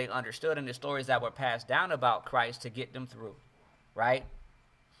to what they understood in the stories that were passed down about Christ to get them through, right?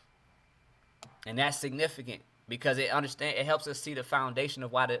 And that's significant because it helps us see the foundation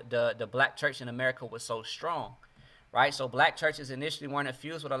of why the black church in America was so strong, right? So black churches initially weren't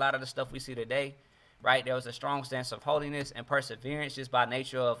infused with a lot of the stuff we see today, right? There was a strong stance of holiness and perseverance just by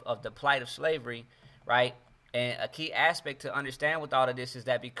nature of the plight of slavery, right? And a key aspect to understand with all of this is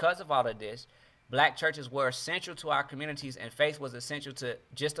that because of all of this, Black churches were essential to our communities, and faith was essential to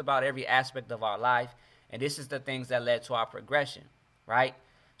just about every aspect of our life. And this is the things that led to our progression, right?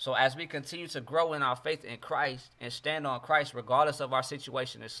 So as we continue to grow in our faith in Christ and stand on Christ, regardless of our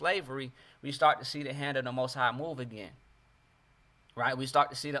situation in slavery, we start to see the hand of the Most High move again, right? We start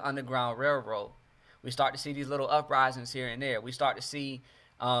to see the Underground Railroad. We start to see these little uprisings here and there. We start to see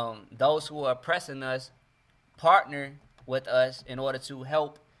those who are oppressing us partner with us in order to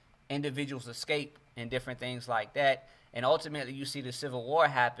help individuals escape and different things like that. And ultimately, you see the Civil War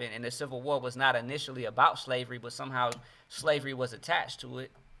happen, and the Civil War was not initially about slavery, but somehow slavery was attached to it,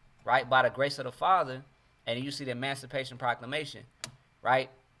 right, by the grace of the Father. And you see the Emancipation Proclamation, right?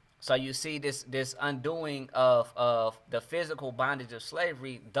 So you see this undoing of the physical bondage of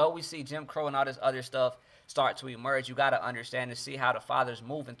slavery. Though we see Jim Crow and all this other stuff start to emerge, you got to understand and see how the Father's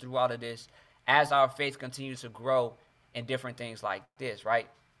moving through all of this as our faith continues to grow in different things like this, right?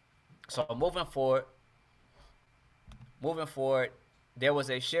 So moving forward, there was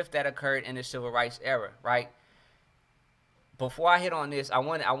a shift that occurred in the civil rights era, right? Before I hit on this, I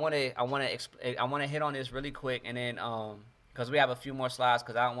want to hit on this really quick, and then because we have a few more slides,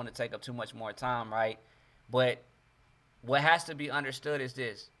 because I don't want to take up too much more time, right? But what has to be understood is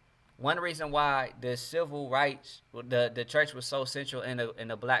this: one reason why the civil rights, the church was so central in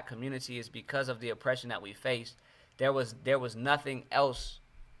the black community is because of the oppression that we faced. There was nothing else,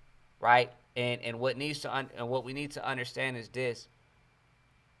 right? And what we need to understand is this: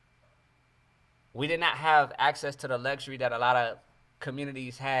 we did not have access to the luxury that a lot of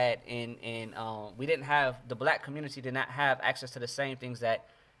communities had. The black community did not have access to the same things that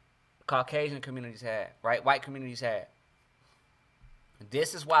Caucasian communities had, right? White communities had.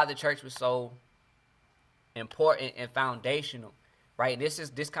 This is why the church was so important and foundational, right?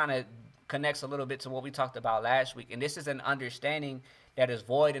 This kind of connects a little bit to what we talked about last week, and this is an understanding that is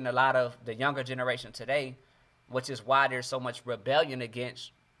void in a lot of the younger generation today, which is why there's so much rebellion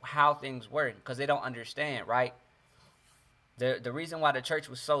against how things work, because they don't understand, right? The reason why the church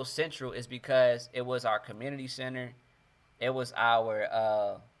was so central is because it was our community center, it was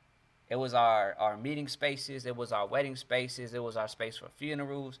our meeting spaces, it was our wedding spaces, it was our space for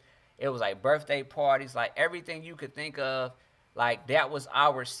funerals, it was like birthday parties, like everything you could think of, like that was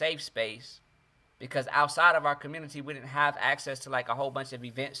our safe space. Because outside of our community, we didn't have access to like a whole bunch of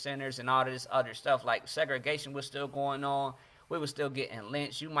event centers and all of this other stuff. Like segregation was still going on. We were still getting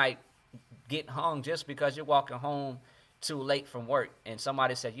lynched. You might get hung just because you're walking home too late from work. And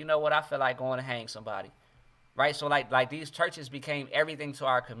somebody said, you know what, I feel like going to hang somebody. Right? So like these churches became everything to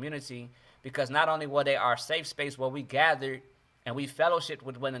our community, because not only were they our safe space where we gathered and we fellowshiped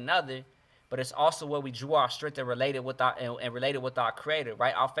with one another, but it's also where we drew our strength and related with our Creator,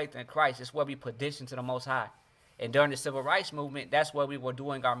 right? Our faith in Christ. It's where we petitioned to the Most High. And during the Civil Rights Movement, that's where we were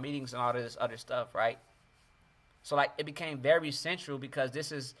doing our meetings and all of this other stuff, right? So like it became very central, because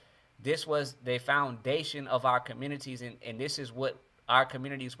this was the foundation of our communities, and this is what our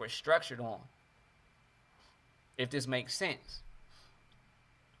communities were structured on. If this makes sense.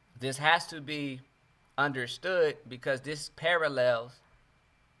 This has to be understood, because this parallels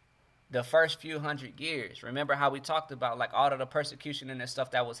the first few hundred years. Remember how we talked about like all of the persecution and the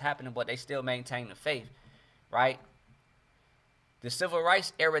stuff that was happening, but they still maintained the faith, right? The civil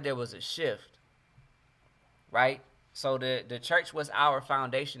rights era, there was a shift, right? So the church was our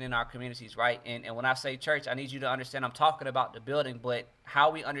foundation in our communities, right? And when I say church, I need you to understand I'm talking about the building, but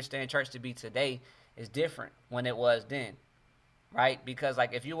how we understand church to be today is different when it was then. Right? Because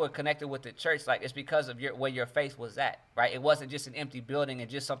like if you were connected with the church, like it's because of where your faith was at, right? It wasn't just an empty building and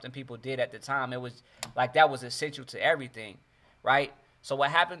just something people did at the time. It was like that was essential to everything, right? So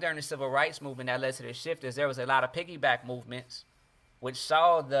what happened during the civil rights movement that led to the shift is there was a lot of piggyback movements, which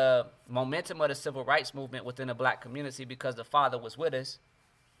saw the momentum of the civil rights movement within the black community, because the Father was with us.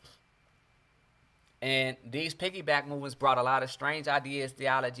 And these piggyback movements brought a lot of strange ideas,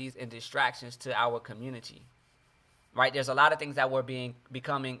 theologies, and distractions to our community. Right, there's a lot of things that were being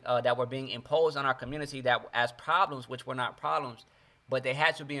imposed on our community that as problems, which were not problems, but they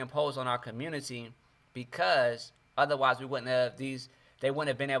had to be imposed on our community, because otherwise we wouldn't have they wouldn't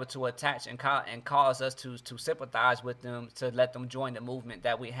have been able to attach and cause us to sympathize with them, to let them join the movement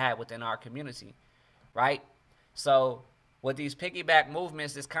that we had within our community, right? So with these piggyback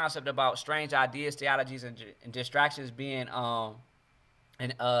movements, this concept about strange ideas, theologies, and distractions being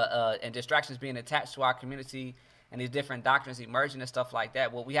distractions being attached to our community, and these different doctrines emerging and stuff like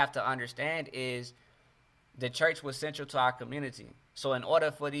that, what we have to understand is the church was central to our community. So in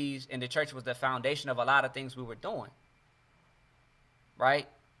order for and the church was the foundation of a lot of things we were doing, right?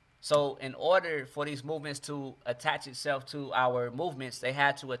 So in order for these movements to attach itself to our movements, they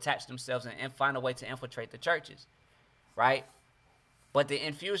had to attach themselves and find a way to infiltrate the churches, right? But the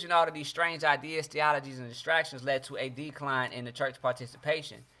infusion of all of these strange ideas, theologies, and distractions led to a decline in the church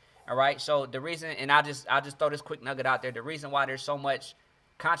participation. All right. So the reason, and I'll just throw this quick nugget out there. The reason why there's so much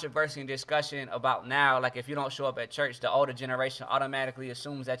controversy and discussion about now, like if you don't show up at church, the older generation automatically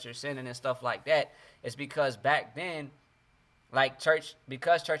assumes that you're sinning and stuff like that, is because back then, like church,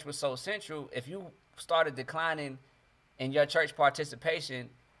 because church was so central, if you started declining in your church participation,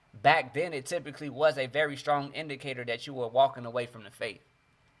 back then it typically was a very strong indicator that you were walking away from the faith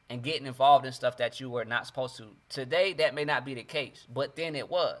and getting involved in stuff that you were not supposed to. Today, that may not be the case, but then it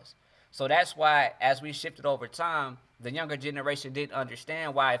was. So that's why, as we shifted over time, the younger generation didn't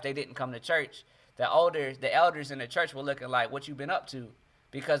understand why, if they didn't come to church, the elders in the church were looking like, what you been up to?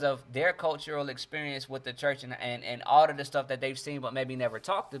 Because of their cultural experience with the church and all of the stuff that they've seen but maybe never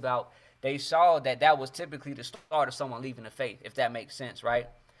talked about, they saw that that was typically the start of someone leaving the faith, if that makes sense, right?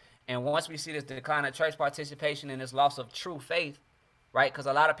 And once we see this decline of church participation and this loss of true faith, right? Because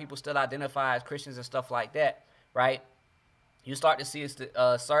a lot of people still identify as Christians and stuff like that, right? You start to see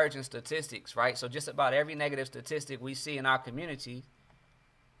a surge in statistics, right? So just about every negative statistic we see in our community,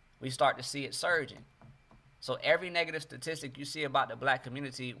 we start to see it surging. So every negative statistic you see about the black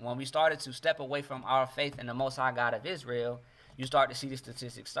community, when we started to step away from our faith in the Most High God of Israel, you start to see the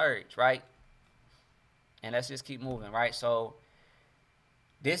statistics surge, right? And let's just keep moving, right? So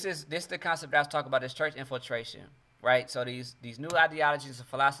this is the concept that I was talking about, this church infiltration, right? So these new ideologies and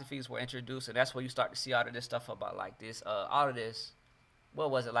philosophies were introduced, and that's where you start to see all of this stuff about like this, all of this, what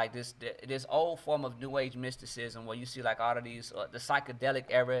was it, like this old form of New Age mysticism where you see like all of these, the psychedelic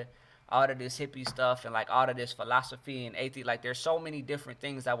era, all of this hippie stuff, and like all of this philosophy and atheism. Like there's so many different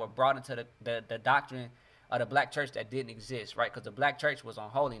things that were brought into the doctrine of the black church that didn't exist, right? Because the black church was on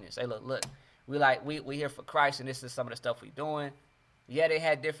holiness. They look, we here for Christ, and this is some of the stuff we doing. Yeah, they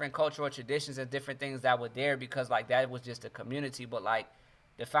had different cultural traditions and different things that were there because like that was just a community, but like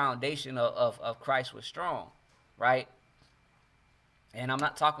the foundation of Christ was strong, right? And I'm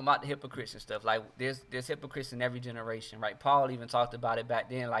not talking about the hypocrites and stuff. Like there's hypocrites in every generation, right? Paul even talked about it back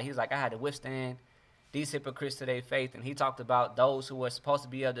then. Like he's like, I had to withstand these hypocrites to their faith, and he talked about those who were supposed to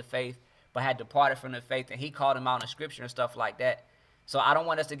be of the faith but had departed from the faith, and he called them out in scripture and stuff like that. So I don't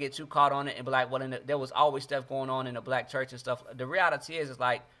want us to get too caught on it and be like, well, there was always stuff going on in the black church and stuff. The reality is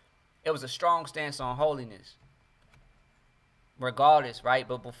like it was a strong stance on holiness, regardless, right?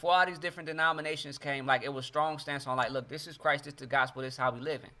 But before all these different denominations came, like it was strong stance on like, look, this is Christ, this is the gospel, this is how we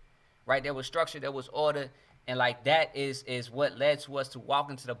living, right? There was structure, there was order, and like that is what led to us to walk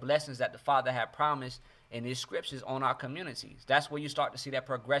into the blessings that the Father had promised in His scriptures on our communities. That's where you start to see that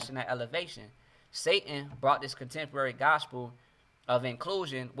progression, that elevation. Satan brought this contemporary gospel of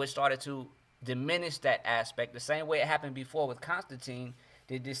inclusion, which started to diminish that aspect. The same way it happened before with Constantine,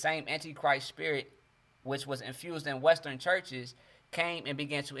 did the same antichrist spirit, which was infused in Western churches, came and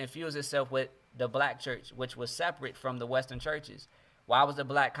began to infuse itself with the black church, which was separate from the Western churches. Why was the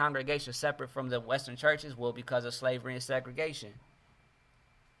black congregation separate from the Western churches? Well, because of slavery and segregation.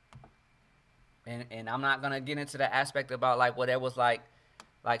 And I'm not going to get into the aspect about like what there was like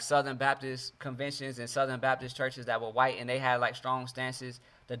Southern Baptist conventions and Southern Baptist churches that were white and they had like strong stances.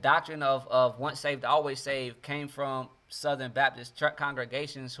 The doctrine of once saved, always saved came from Southern Baptist church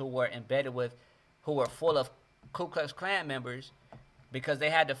congregations who were full of Ku Klux Klan members, because they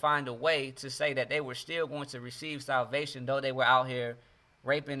had to find a way to say that they were still going to receive salvation, though they were out here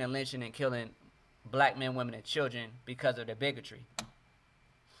raping and lynching and killing black men, women, and children because of their bigotry.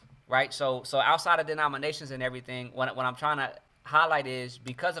 Right? So outside of denominations and everything, what I'm trying to highlight is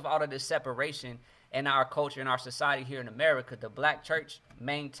because of all of this separation in our culture and our society here in America, the black church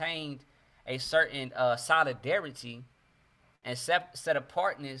maintained a certain solidarity and set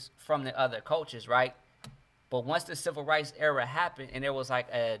apartness from the other cultures, right? But once the civil rights era happened and there was like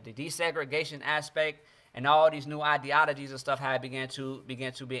the desegregation aspect and all these new ideologies and stuff had began to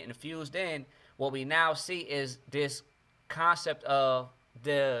be infused in, what we now see is this concept of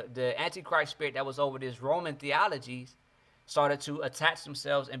the antichrist spirit that was over this Roman theologies started to attach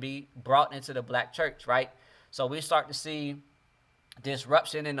themselves and be brought into the black church, right? So we start to see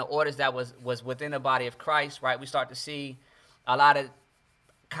disruption in the orders that was within the body of Christ, right? We start to see a lot of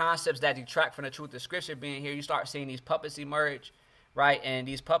concepts that detract from the truth of Scripture being here. You start seeing these puppets emerge, right? And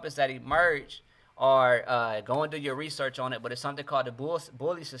these puppets that emerge are, go and do your research on it, but it's something called the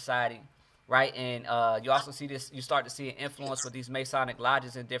Bully Society, right? And you also see this, you start to see an influence with these Masonic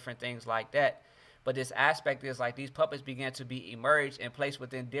lodges and different things like that. But this aspect is like these puppets began to be emerged and placed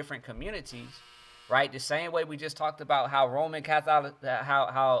within different communities, right? The same way we just talked about how Roman Catholic,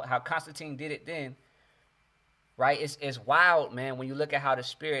 how Constantine did it then, right? It's wild, man, when you look at how the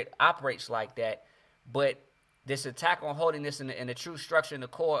spirit operates like that. But this attack on holiness and the true structure and the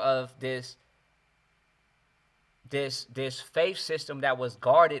core of this faith system that was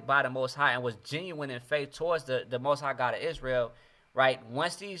guarded by the Most High and was genuine in faith towards the Most High God of Israel, right?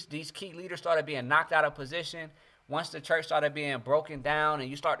 Once these key leaders started being knocked out of position, once the church started being broken down, and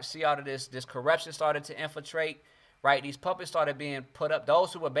you start to see all of this corruption started to infiltrate, right? These puppets started being put up.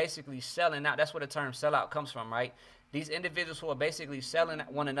 Those who were basically selling out, that's where the term sellout comes from, right? These individuals who are basically selling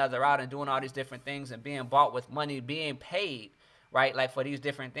one another out and doing all these different things and being bought with money, being paid, right? Like for these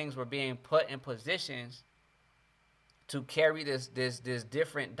different things, were being put in positions to carry this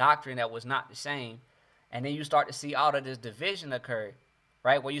different doctrine that was not the same. And then you start to see all of this division occur,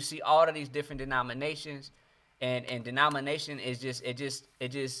 right? Where you see all of these different denominations, and denomination is just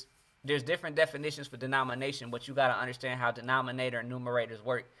there's different definitions for denomination, but you got to understand how denominator and numerators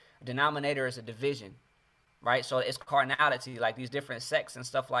work. A denominator is a division, right? So it's carnality, like these different sects and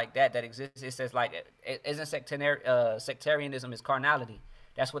stuff like that exist. It says like it isn't sectarianism is carnality.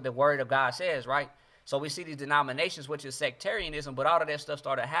 That's what the word of God says, right? So we see these denominations, which is sectarianism, but all of that stuff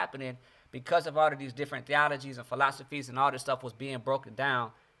started happening because of all of these different theologies and philosophies, and all this stuff was being broken down,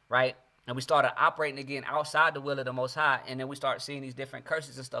 right? And we started operating again outside the will of the Most High, and then we started seeing these different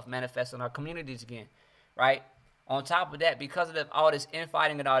curses and stuff manifest in our communities again, right? On top of that, because of all this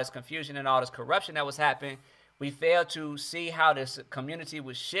infighting and all this confusion and all this corruption that was happening, we failed to see how this community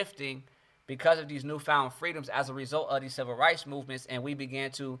was shifting because of these newfound freedoms as a result of these civil rights movements, and we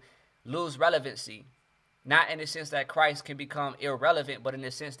began to lose relevancy. Not in the sense that Christ can become irrelevant, but in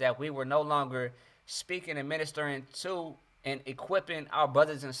the sense that we were no longer speaking and ministering to and equipping our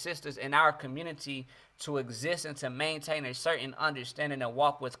brothers and sisters in our community to exist and to maintain a certain understanding and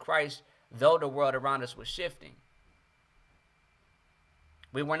walk with Christ, though the world around us was shifting.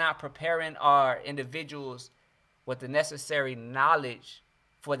 We were not preparing our individuals with the necessary knowledge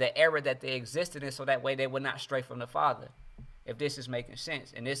for the era that they existed in, so that way they would not stray from the Father, if this is making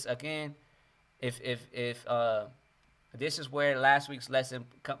sense. And this, again, if this is where last week's lesson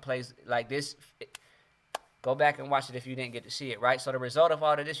plays like this, go back and watch it if you didn't get to see it, right? So the result of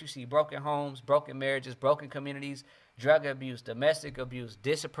all of this, you see broken homes, broken marriages, broken communities, drug abuse, domestic abuse,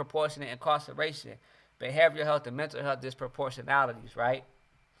 disproportionate incarceration, behavioral health and mental health disproportionalities, right?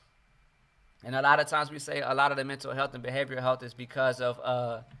 And a lot of times we say a lot of the mental health and behavioral health is because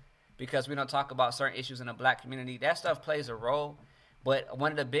we don't talk about certain issues in the black community. That stuff plays a role. But one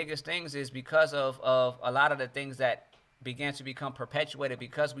of the biggest things is because of a lot of the things that began to become perpetuated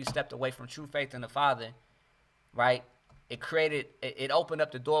because we stepped away from true faith in the Father, right? It opened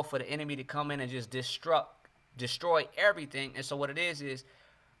up the door for the enemy to come in and just destroy everything. And so what it is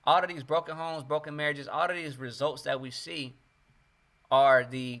all of these broken homes, broken marriages, all of these results that we see are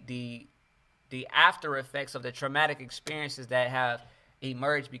the after effects of the traumatic experiences that have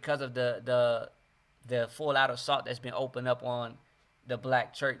emerged because of the full out assault that's been opened up on the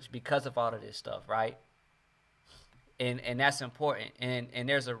black church because of all of this stuff, right? And that's important. And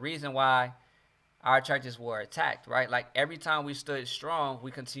there's a reason why our churches were attacked, right? Like every time we stood strong, we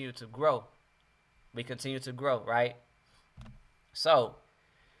continue to grow. We continue to grow, right? So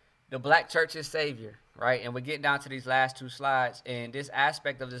the black church is savior, right? And we're getting down to these last two slides. And this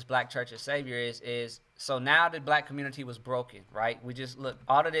aspect of this black church as savior is so now the black community was broken, right? We just look,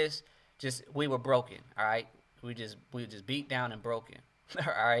 all of this, we were broken, all right? We just beat down and broken.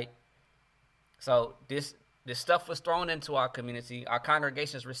 All right. So this stuff was thrown into our community. Our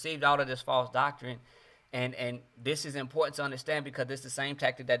congregations received all of this false doctrine, and this is important to understand because it's the same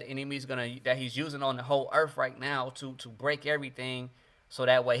tactic that the enemy is that he's using on the whole earth right now to break everything, so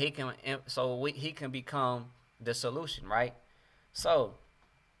that way he can become the solution, right? So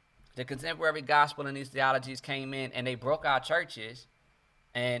the contemporary gospel and these theologies came in and they broke our churches.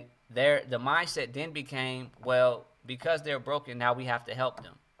 And the mindset then became, well, because they're broken, now we have to help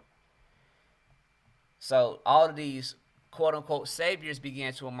them. So all of these quote-unquote saviors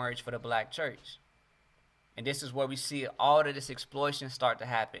began to emerge for the black church. And this is where we see all of this exploitation start to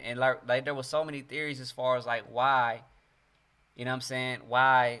happen. And like there were so many theories as far as like why, you know what I'm saying,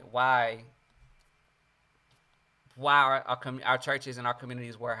 why our churches and our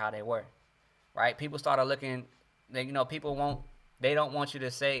communities were how they were, right? People started looking, people they don't want you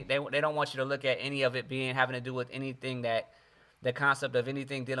to say, they don't want you to look at any of it having to do with anything the concept of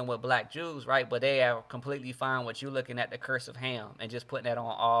anything dealing with black Jews, right? But they are completely fine with you looking at the curse of Ham and just putting that on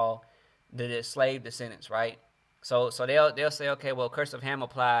all the slave descendants, right? So they'll say, okay, well, curse of Ham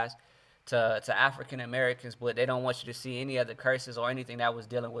applies to African Americans, but they don't want you to see any of the curses or anything that was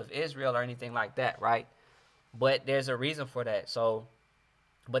dealing with Israel or anything like that, right? But there's a reason for that. So,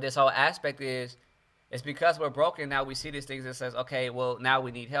 but this whole aspect is, it's because we're broken now. We see these things that says, okay, well, now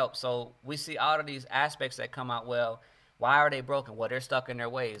we need help. So we see all of these aspects that come out. Well, why are they broken? Well, they're stuck in their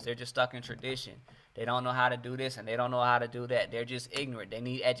ways. They're just stuck in tradition. They don't know how to do this and they don't know how to do that. They're just ignorant. They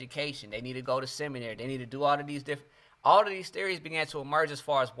need education. They need to go to seminary. They need to do all of these different. All of these theories began to emerge as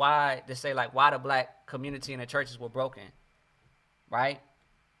far as why, to say like why the black community and the churches were broken, right?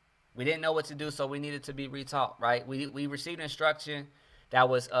 We didn't know what to do, so we needed to be retaught, right? We received instruction that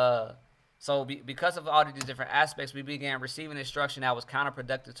was because of all of these different aspects, we began receiving instruction that was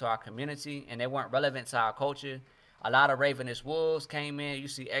counterproductive to our community, and they weren't relevant to our culture. A lot of ravenous wolves came in. You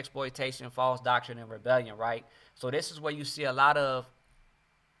see exploitation, false doctrine, and rebellion, right? So this is where you see a lot of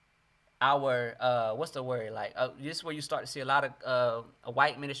our what's the word, like this is where you start to see a lot of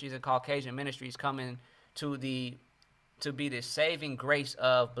white ministries and Caucasian ministries coming to be the saving grace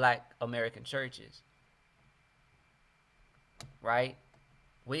of black American churches, right?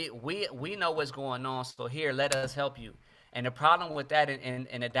 We know what's going on, so here, let us help you. And the problem with that,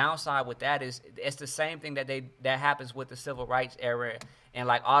 and the downside with that, is it's the same thing that happens with the civil rights era, and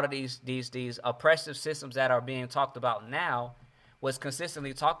like all of these oppressive systems that are being talked about now. What's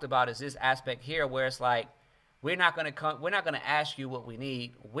consistently talked about is this aspect here, where it's like, we're not gonna ask you what we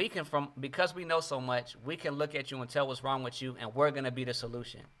need. We can, because we know so much, we can look at you and tell what's wrong with you, and we're gonna be the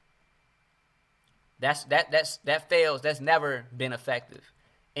solution. That fails. That's never been effective.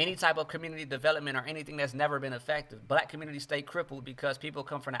 Any type of community development or anything, that's never been effective. Black communities stay crippled because people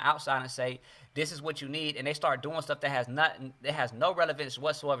come from the outside and say, this is what you need, and they start doing stuff that has no relevance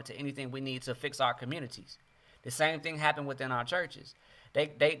whatsoever to anything we need to fix our communities. The same thing happened within our churches.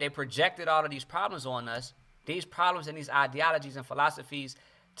 They projected all of these problems on us. These problems and these ideologies and philosophies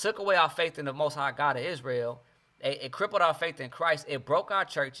took away our faith in the Most High God of Israel. It crippled our faith in Christ. It broke our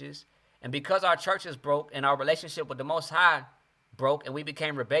churches. And because our churches broke and our relationship with the Most High broke, and we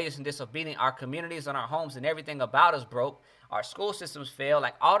became rebellious and disobedient, our communities and our homes and everything about us broke. Our school systems failed.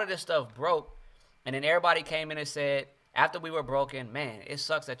 Like, all of this stuff broke. And then everybody came in and said, after we were broken, man, it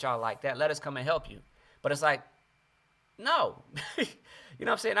sucks that y'all like that. Let us come and help you. But it's like, no. You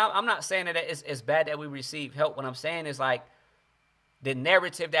know what I'm saying? I'm not saying that it's bad that we receive help. What I'm saying is, like, the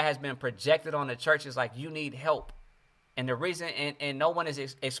narrative that has been projected on the church is like, you need help. And the reason, and no one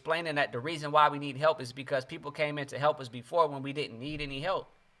is explaining that the reason why we need help is because people came in to help us before when we didn't need any help.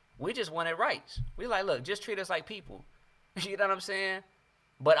 We just wanted rights. We like, look, just treat us like people. You know what I'm saying?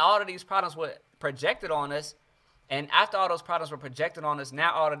 But all of these problems were projected on us. And after all those problems were projected on us,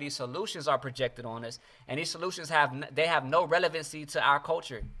 now all of these solutions are projected on us. And these solutions have no relevancy to our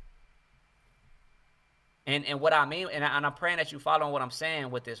culture. And what I mean, and I'm praying that you follow what I'm saying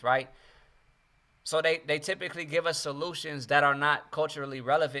with this, right? So they typically give us solutions that are not culturally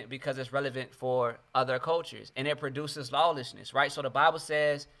relevant because it's relevant for other cultures. And it produces lawlessness, right? So the Bible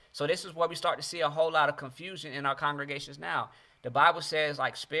says, so this is where we start to see a whole lot of confusion in our congregations now. The Bible says,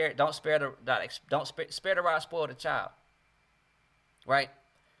 like, don't spare the rod, spoil the child, right?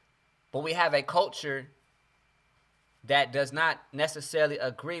 But we have a culture that does not necessarily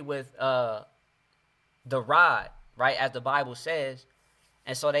agree with the rod, right, as the Bible says.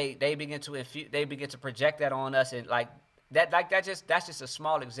 And so they begin to project that on us, and that's just a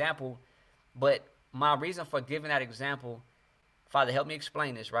small example. But my reason for giving that example, Father, help me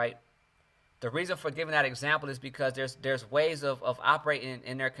explain this, right? The reason for giving that example is because there's ways of operating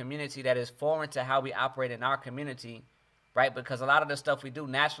in their community that is foreign to how we operate in our community, right? Because a lot of the stuff we do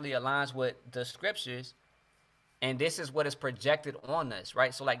naturally aligns with the scriptures, and this is what is projected on us,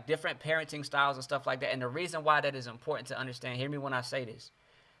 right? So, like, different parenting styles and stuff like that. And the reason why that is important to understand, hear me when I say this,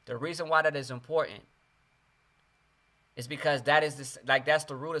 the reason why that is important is because that's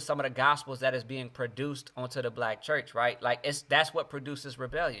the root of some of the gospels that is being produced onto the black church, right? Like, that's what produces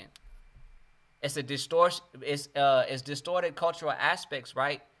rebellion. It's a distortion. It's distorted cultural aspects,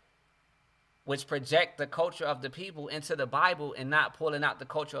 right? Which project the culture of the people into the Bible and not pulling out the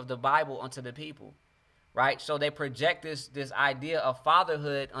culture of the Bible onto the people, right? So they project this idea of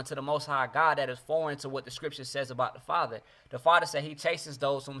fatherhood unto the Most High God that is foreign to what the Scripture says about the Father. The Father said He chastens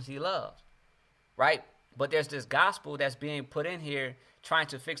those whom He loves, right? But there's this gospel that's being put in here trying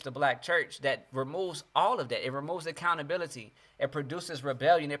to fix the black church that removes all of that. It removes accountability. It produces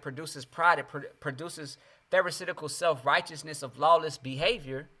rebellion. It produces pride. It produces pharisaical self-righteousness of lawless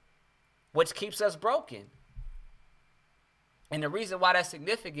behavior, which keeps us broken. And the reason why that's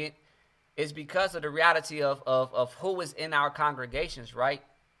significant is because of the reality of who is in our congregations, right?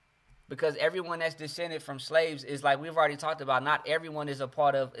 because everyone that's descended from slaves is like we've already talked about. Not everyone is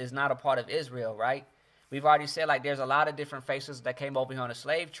not a part of Israel, right? We've already said like there's a lot of different faces that came over here on the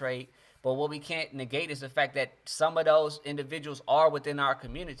slave trade, but what we can't negate is the fact that some of those individuals are within our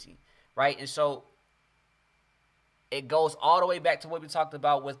community, right? And so it goes all the way back to what we talked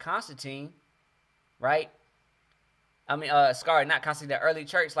about with Constantine, right? I mean, sorry, not Constantine, the early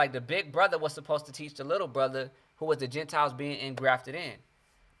church. Like the big brother was supposed to teach the little brother, who was the Gentiles being engrafted in.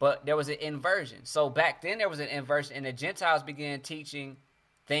 But there was an inversion. So back then there was an inversion, and the Gentiles began teaching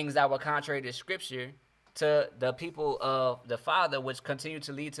things that were contrary to Scripture to the people of the Father, which continued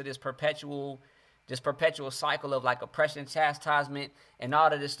to lead to this perpetual cycle of like oppression, chastisement, and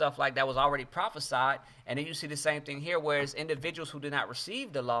all of this stuff like that was already prophesied. And then you see the same thing here, whereas individuals who did not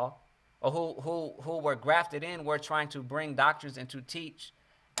receive the law or who were grafted in were trying to bring doctrines and to teach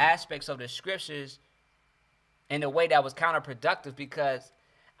aspects of the Scriptures in a way that was counterproductive, because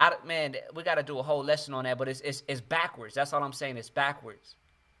man, we got to do a whole lesson on that, but it's backwards. That's all I'm saying. It's backwards.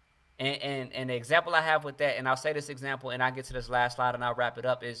 And the example I have with that, and I'll say this example, and I'll get to this last slide, and I'll wrap it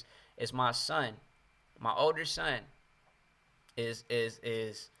up. Is my son, my older son, is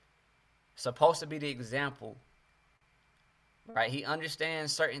supposed to be the example, right? He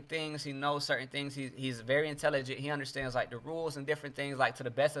understands certain things. He knows certain things. He's very intelligent. He understands like the rules and different things like to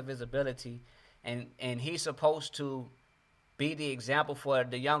the best of his ability, and he's supposed to be the example for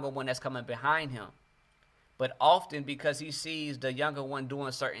the younger one that's coming behind him. But often, because he sees the younger one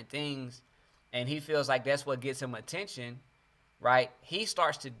doing certain things and he feels like that's what gets him attention, right? He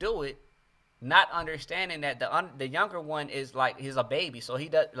starts to do it, not understanding that the younger one is like, he's a baby, so he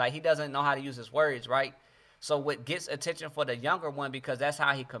doesn't know how to use his words, right? So what gets attention for the younger one, because that's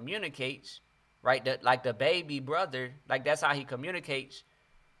how he communicates, right? Like the baby brother, like that's how he communicates.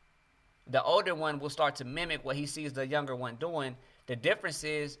 The older one will start to mimic what he sees the younger one doing. The difference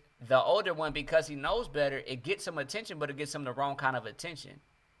is the older one, because he knows better, it gets him attention, but it gets him the wrong kind of attention.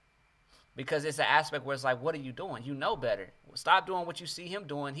 Because it's an aspect where it's like, what are you doing? You know better. Stop doing what you see him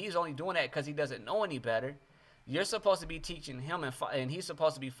doing. He's only doing that because he doesn't know any better. You're supposed to be teaching him, and he's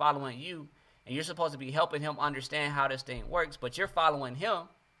supposed to be following you, and you're supposed to be helping him understand how this thing works, but you're following him,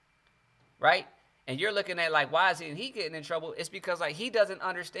 right? And you're looking at like, why is he getting in trouble? It's because like he doesn't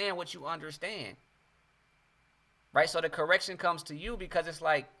understand what you understand, right? So the correction comes to you because it's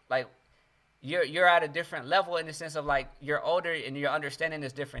like you're at a different level in the sense of like you're older and your understanding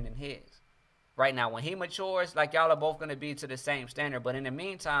is different than his. Right now, when he matures, like y'all are both going to be to the same standard. But in the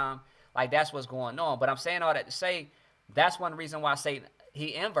meantime, like that's what's going on. But I'm saying all that to say that's one reason why Satan,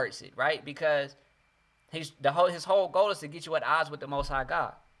 he inverts it, right? Because his whole goal is to get you at odds with the Most High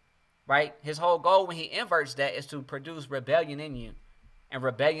God. Right? His whole goal when he inverts that is to produce rebellion in you and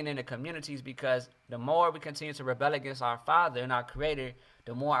rebellion in the communities, because the more we continue to rebel against our Father and our Creator,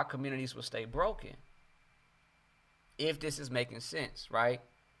 the more our communities will stay broken. If this is making sense, right?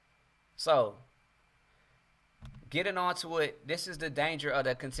 So, getting on to it, this is the danger of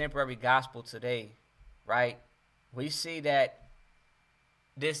the contemporary gospel today, right? We see that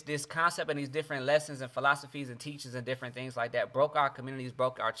this concept and these different lessons and philosophies and teachings and different things like that broke our communities,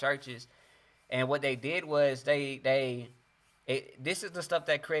 broke our churches. And what they did was this is the stuff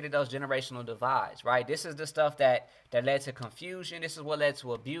that created those generational divides, right? This is the stuff that led to confusion. This is what led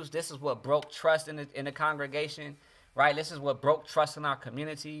to abuse. This is what broke trust in the congregation, right? This is what broke trust in our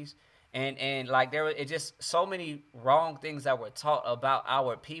communities. And like there were just so many wrong things that were taught about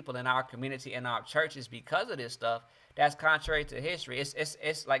our people and our community and our churches because of this stuff. That's contrary to history.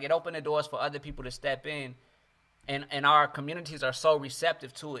 It's like it opened the doors for other people to step in, and our communities are so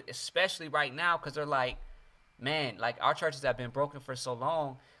receptive to it, especially right now, because they're like, man, like our churches have been broken for so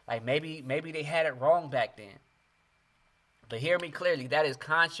long. Like maybe they had it wrong back then. But hear me clearly, that is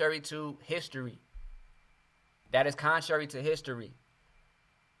contrary to history. That is contrary to history.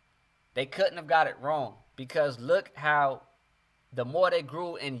 They couldn't have got it wrong, because look how the more they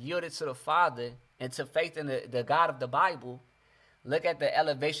grew and yielded to the Father and to faith in the God of the Bible, look at the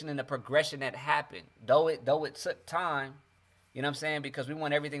elevation and the progression that happened. Though it took time, you know what I'm saying? Because we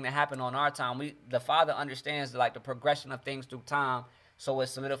want everything to happen on our time. The Father understands like the progression of things through time, so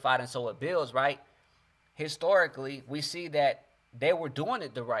it's solidified and so it builds, right? Historically, we see that they were doing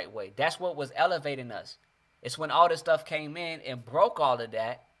it the right way. That's what was elevating us. It's when all this stuff came in and broke all of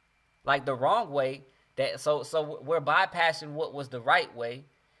that, like the wrong way, so we're bypassing what was the right way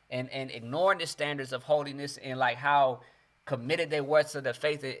and ignoring the standards of holiness and like how committed they were to the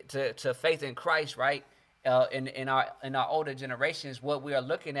faith to faith in Christ, right? In our older generations, what we are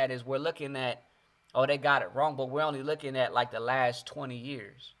looking at is oh, they got it wrong, but we're only looking at like the last 20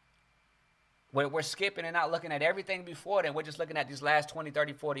 years. We're skipping and not looking at everything before then. We're just looking at these last 20,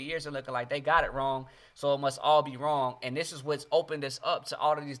 30, 40 years and looking like they got it wrong, so it must all be wrong. And this is what's opened us up to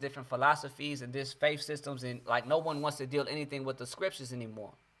all of these different philosophies and this faith systems, and like no one wants to deal anything with the scriptures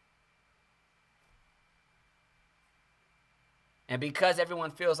anymore. And because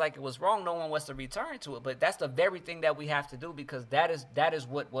everyone feels like it was wrong, no one wants to return to it. But that's the very thing that we have to do, because that is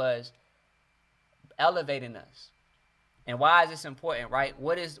what was elevating us. And why is this important, right?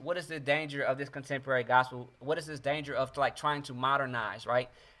 What is the danger of this contemporary gospel? What is this danger of like trying to modernize, right?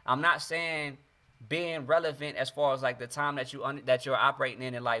 I'm not saying being relevant as far as like the time that you're operating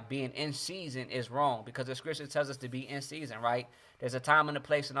in and like being in season is wrong, because the scripture tells us to be in season, right? There's a time and a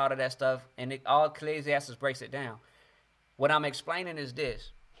place and all of that stuff, and all Ecclesiastes breaks it down. What I'm explaining is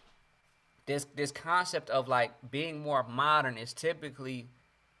this concept of like being more modern is typically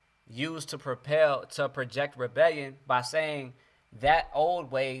used to project rebellion by saying that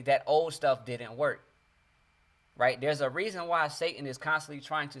old way, that old stuff didn't work, right? There's a reason why Satan is constantly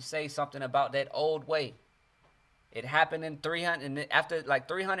trying to say something about that old way. It happened in 300, and after like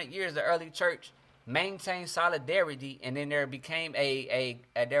 300 years, the early church maintained solidarity, and then there became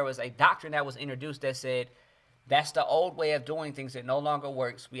there was a doctrine that was introduced that said that's the old way of doing things. It no longer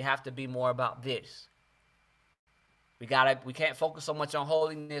works. We have to be more about this. We can't focus so much on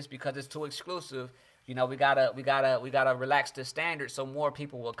holiness because it's too exclusive. We gotta relax the standard so more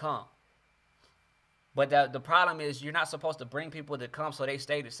people will come. But the problem is you're not supposed to bring people to come so they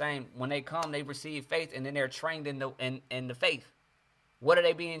stay the same. When they come, they receive faith, and then they're trained in the faith. What are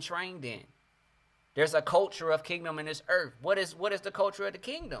they being trained in? There's a culture of kingdom in this earth. What is the culture of the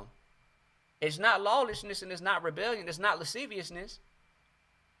kingdom? It's not lawlessness, and it's not rebellion. It's not lasciviousness,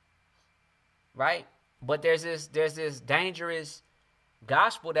 right? But there's this dangerous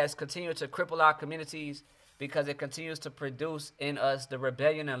gospel that's continuing to cripple our communities because it continues to produce in us the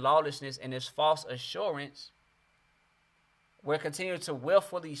rebellion and lawlessness and this false assurance. We're continuing to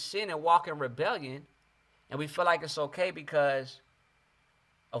willfully sin and walk in rebellion, and we feel like it's okay because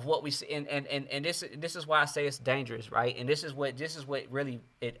of what we see. And this is why I say it's dangerous, right? And this is what really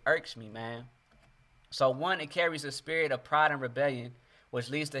it irks me, man. So one, it carries a spirit of pride and rebellion, which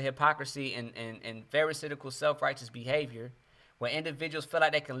leads to hypocrisy and pharisaical self-righteous behavior, where individuals feel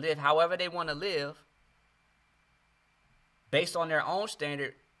like they can live however they want to live based on their own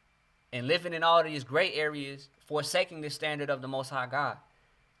standard and living in all of these gray areas, forsaking the standard of the Most High God,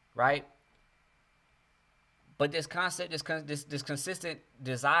 right? But this concept, this consistent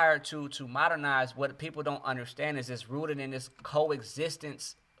desire to modernize, what people don't understand is it's rooted in this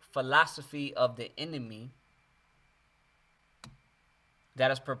coexistence philosophy of the enemy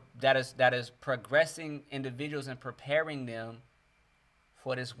that is progressing individuals and preparing them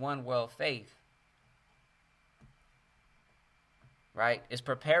for this one world faith, right? It's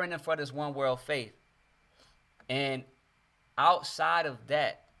preparing them for this one world faith. And outside of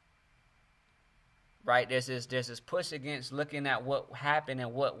that, right, there's this push against looking at what happened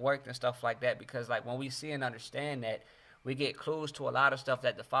and what worked and stuff like that, because like when we see and understand that, we get clues to a lot of stuff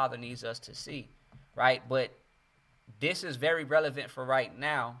that the Father needs us to see, right? But this is very relevant for right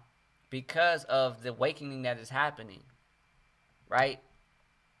now because of the awakening that is happening, right?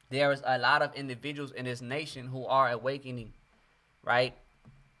 There is a lot of individuals in this nation who are awakening, right?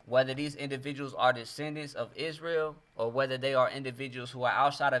 Whether these individuals are descendants of Israel or whether they are individuals who are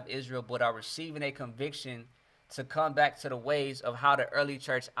outside of Israel but are receiving a conviction to come back to the ways of how the early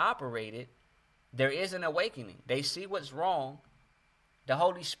church operated, there is an awakening. They see what's wrong. The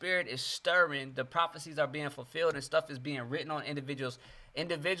Holy Spirit is stirring. The prophecies are being fulfilled and stuff is being written on individuals.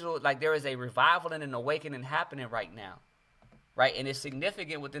 Like there is a revival and an awakening happening right now, right? And it's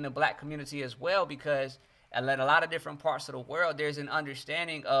significant within the black community as well, because in a lot of different parts of the world, there's an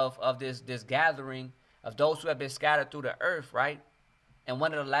understanding of this gathering of those who have been scattered through the earth, right? And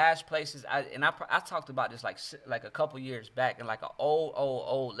one of the last places, I talked about this like a couple years back in like an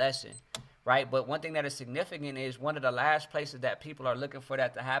old lesson, right? But one thing that is significant is one of the last places that people are looking for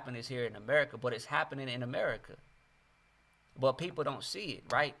that to happen is here in America, but it's happening in America. But people don't see it,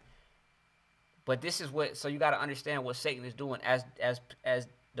 right? But this is so you got to understand what Satan is doing as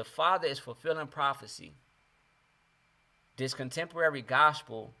the Father is fulfilling prophecy. This contemporary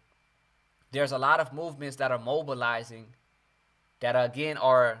gospel, there's a lot of movements that are mobilizing that again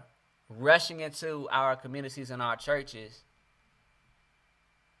are rushing into our communities and our churches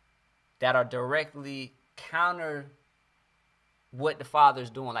that are directly counter what the Father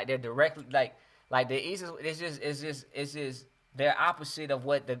is doing. Like they're directly like the easiest. It's just they're opposite of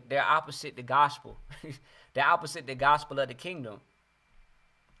they're opposite the gospel. They're opposite the gospel of the kingdom.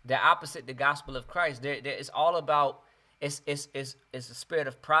 They're opposite the gospel of Christ. It's all about It's a spirit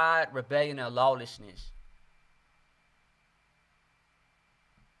of pride, rebellion, and lawlessness.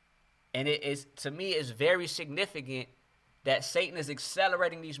 And it is, to me, it's very significant that Satan is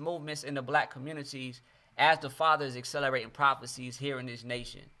accelerating these movements in the black communities as the Father is accelerating prophecies here in this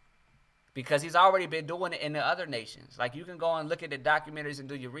nation. Because he's already been doing it in the other nations. Like, you can go and look at the documentaries and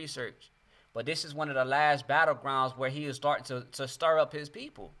do your research. But this is one of the last battlegrounds where he is starting to stir up his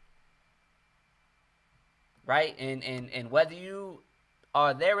people. Right? And whether you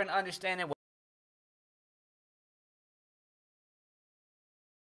are there in understanding,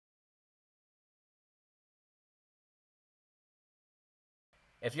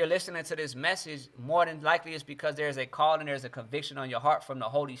 if you're listening to this message, more than likely it's because there's a call and there's a conviction on your heart from the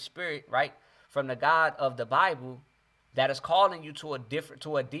Holy Spirit, right? From the God of the Bible, that is calling you to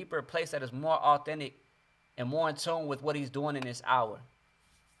a deeper place that is more authentic and more in tune with what he's doing in this hour,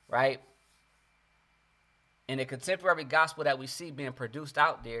 right? And the contemporary gospel that we see being produced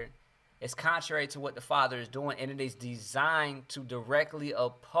out there is contrary to what the Father is doing, and it is designed to directly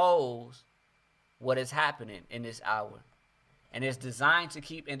oppose what is happening in this hour. And it's designed to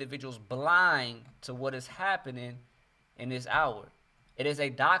keep individuals blind to what is happening in this hour. It is a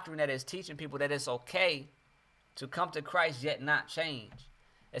doctrine that is teaching people that it's okay to come to Christ yet not change.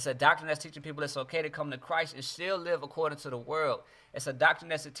 It's a doctrine that's teaching people it's okay to come to Christ and still live according to the world. It's a doctrine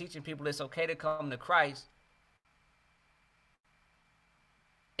that's teaching people it's okay to come to Christ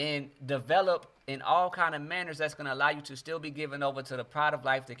and develop in all kind of manners that's going to allow you to still be given over to the pride of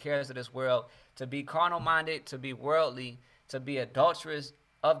life, the cares of this world, to be carnal-minded, to be worldly, to be adulterous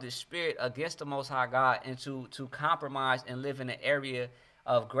of the spirit against the Most High God, and to compromise and live in an area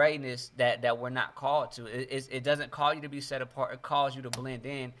of greatness that we're not called to. It doesn't call you to be set apart. It calls you to blend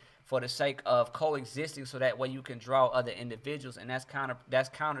in for the sake of coexisting, so that way you can draw other individuals, and that's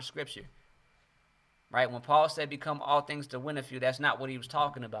counter scripture. Right? When Paul said become all things to win a few, that's not what he was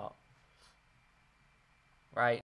talking about. Right?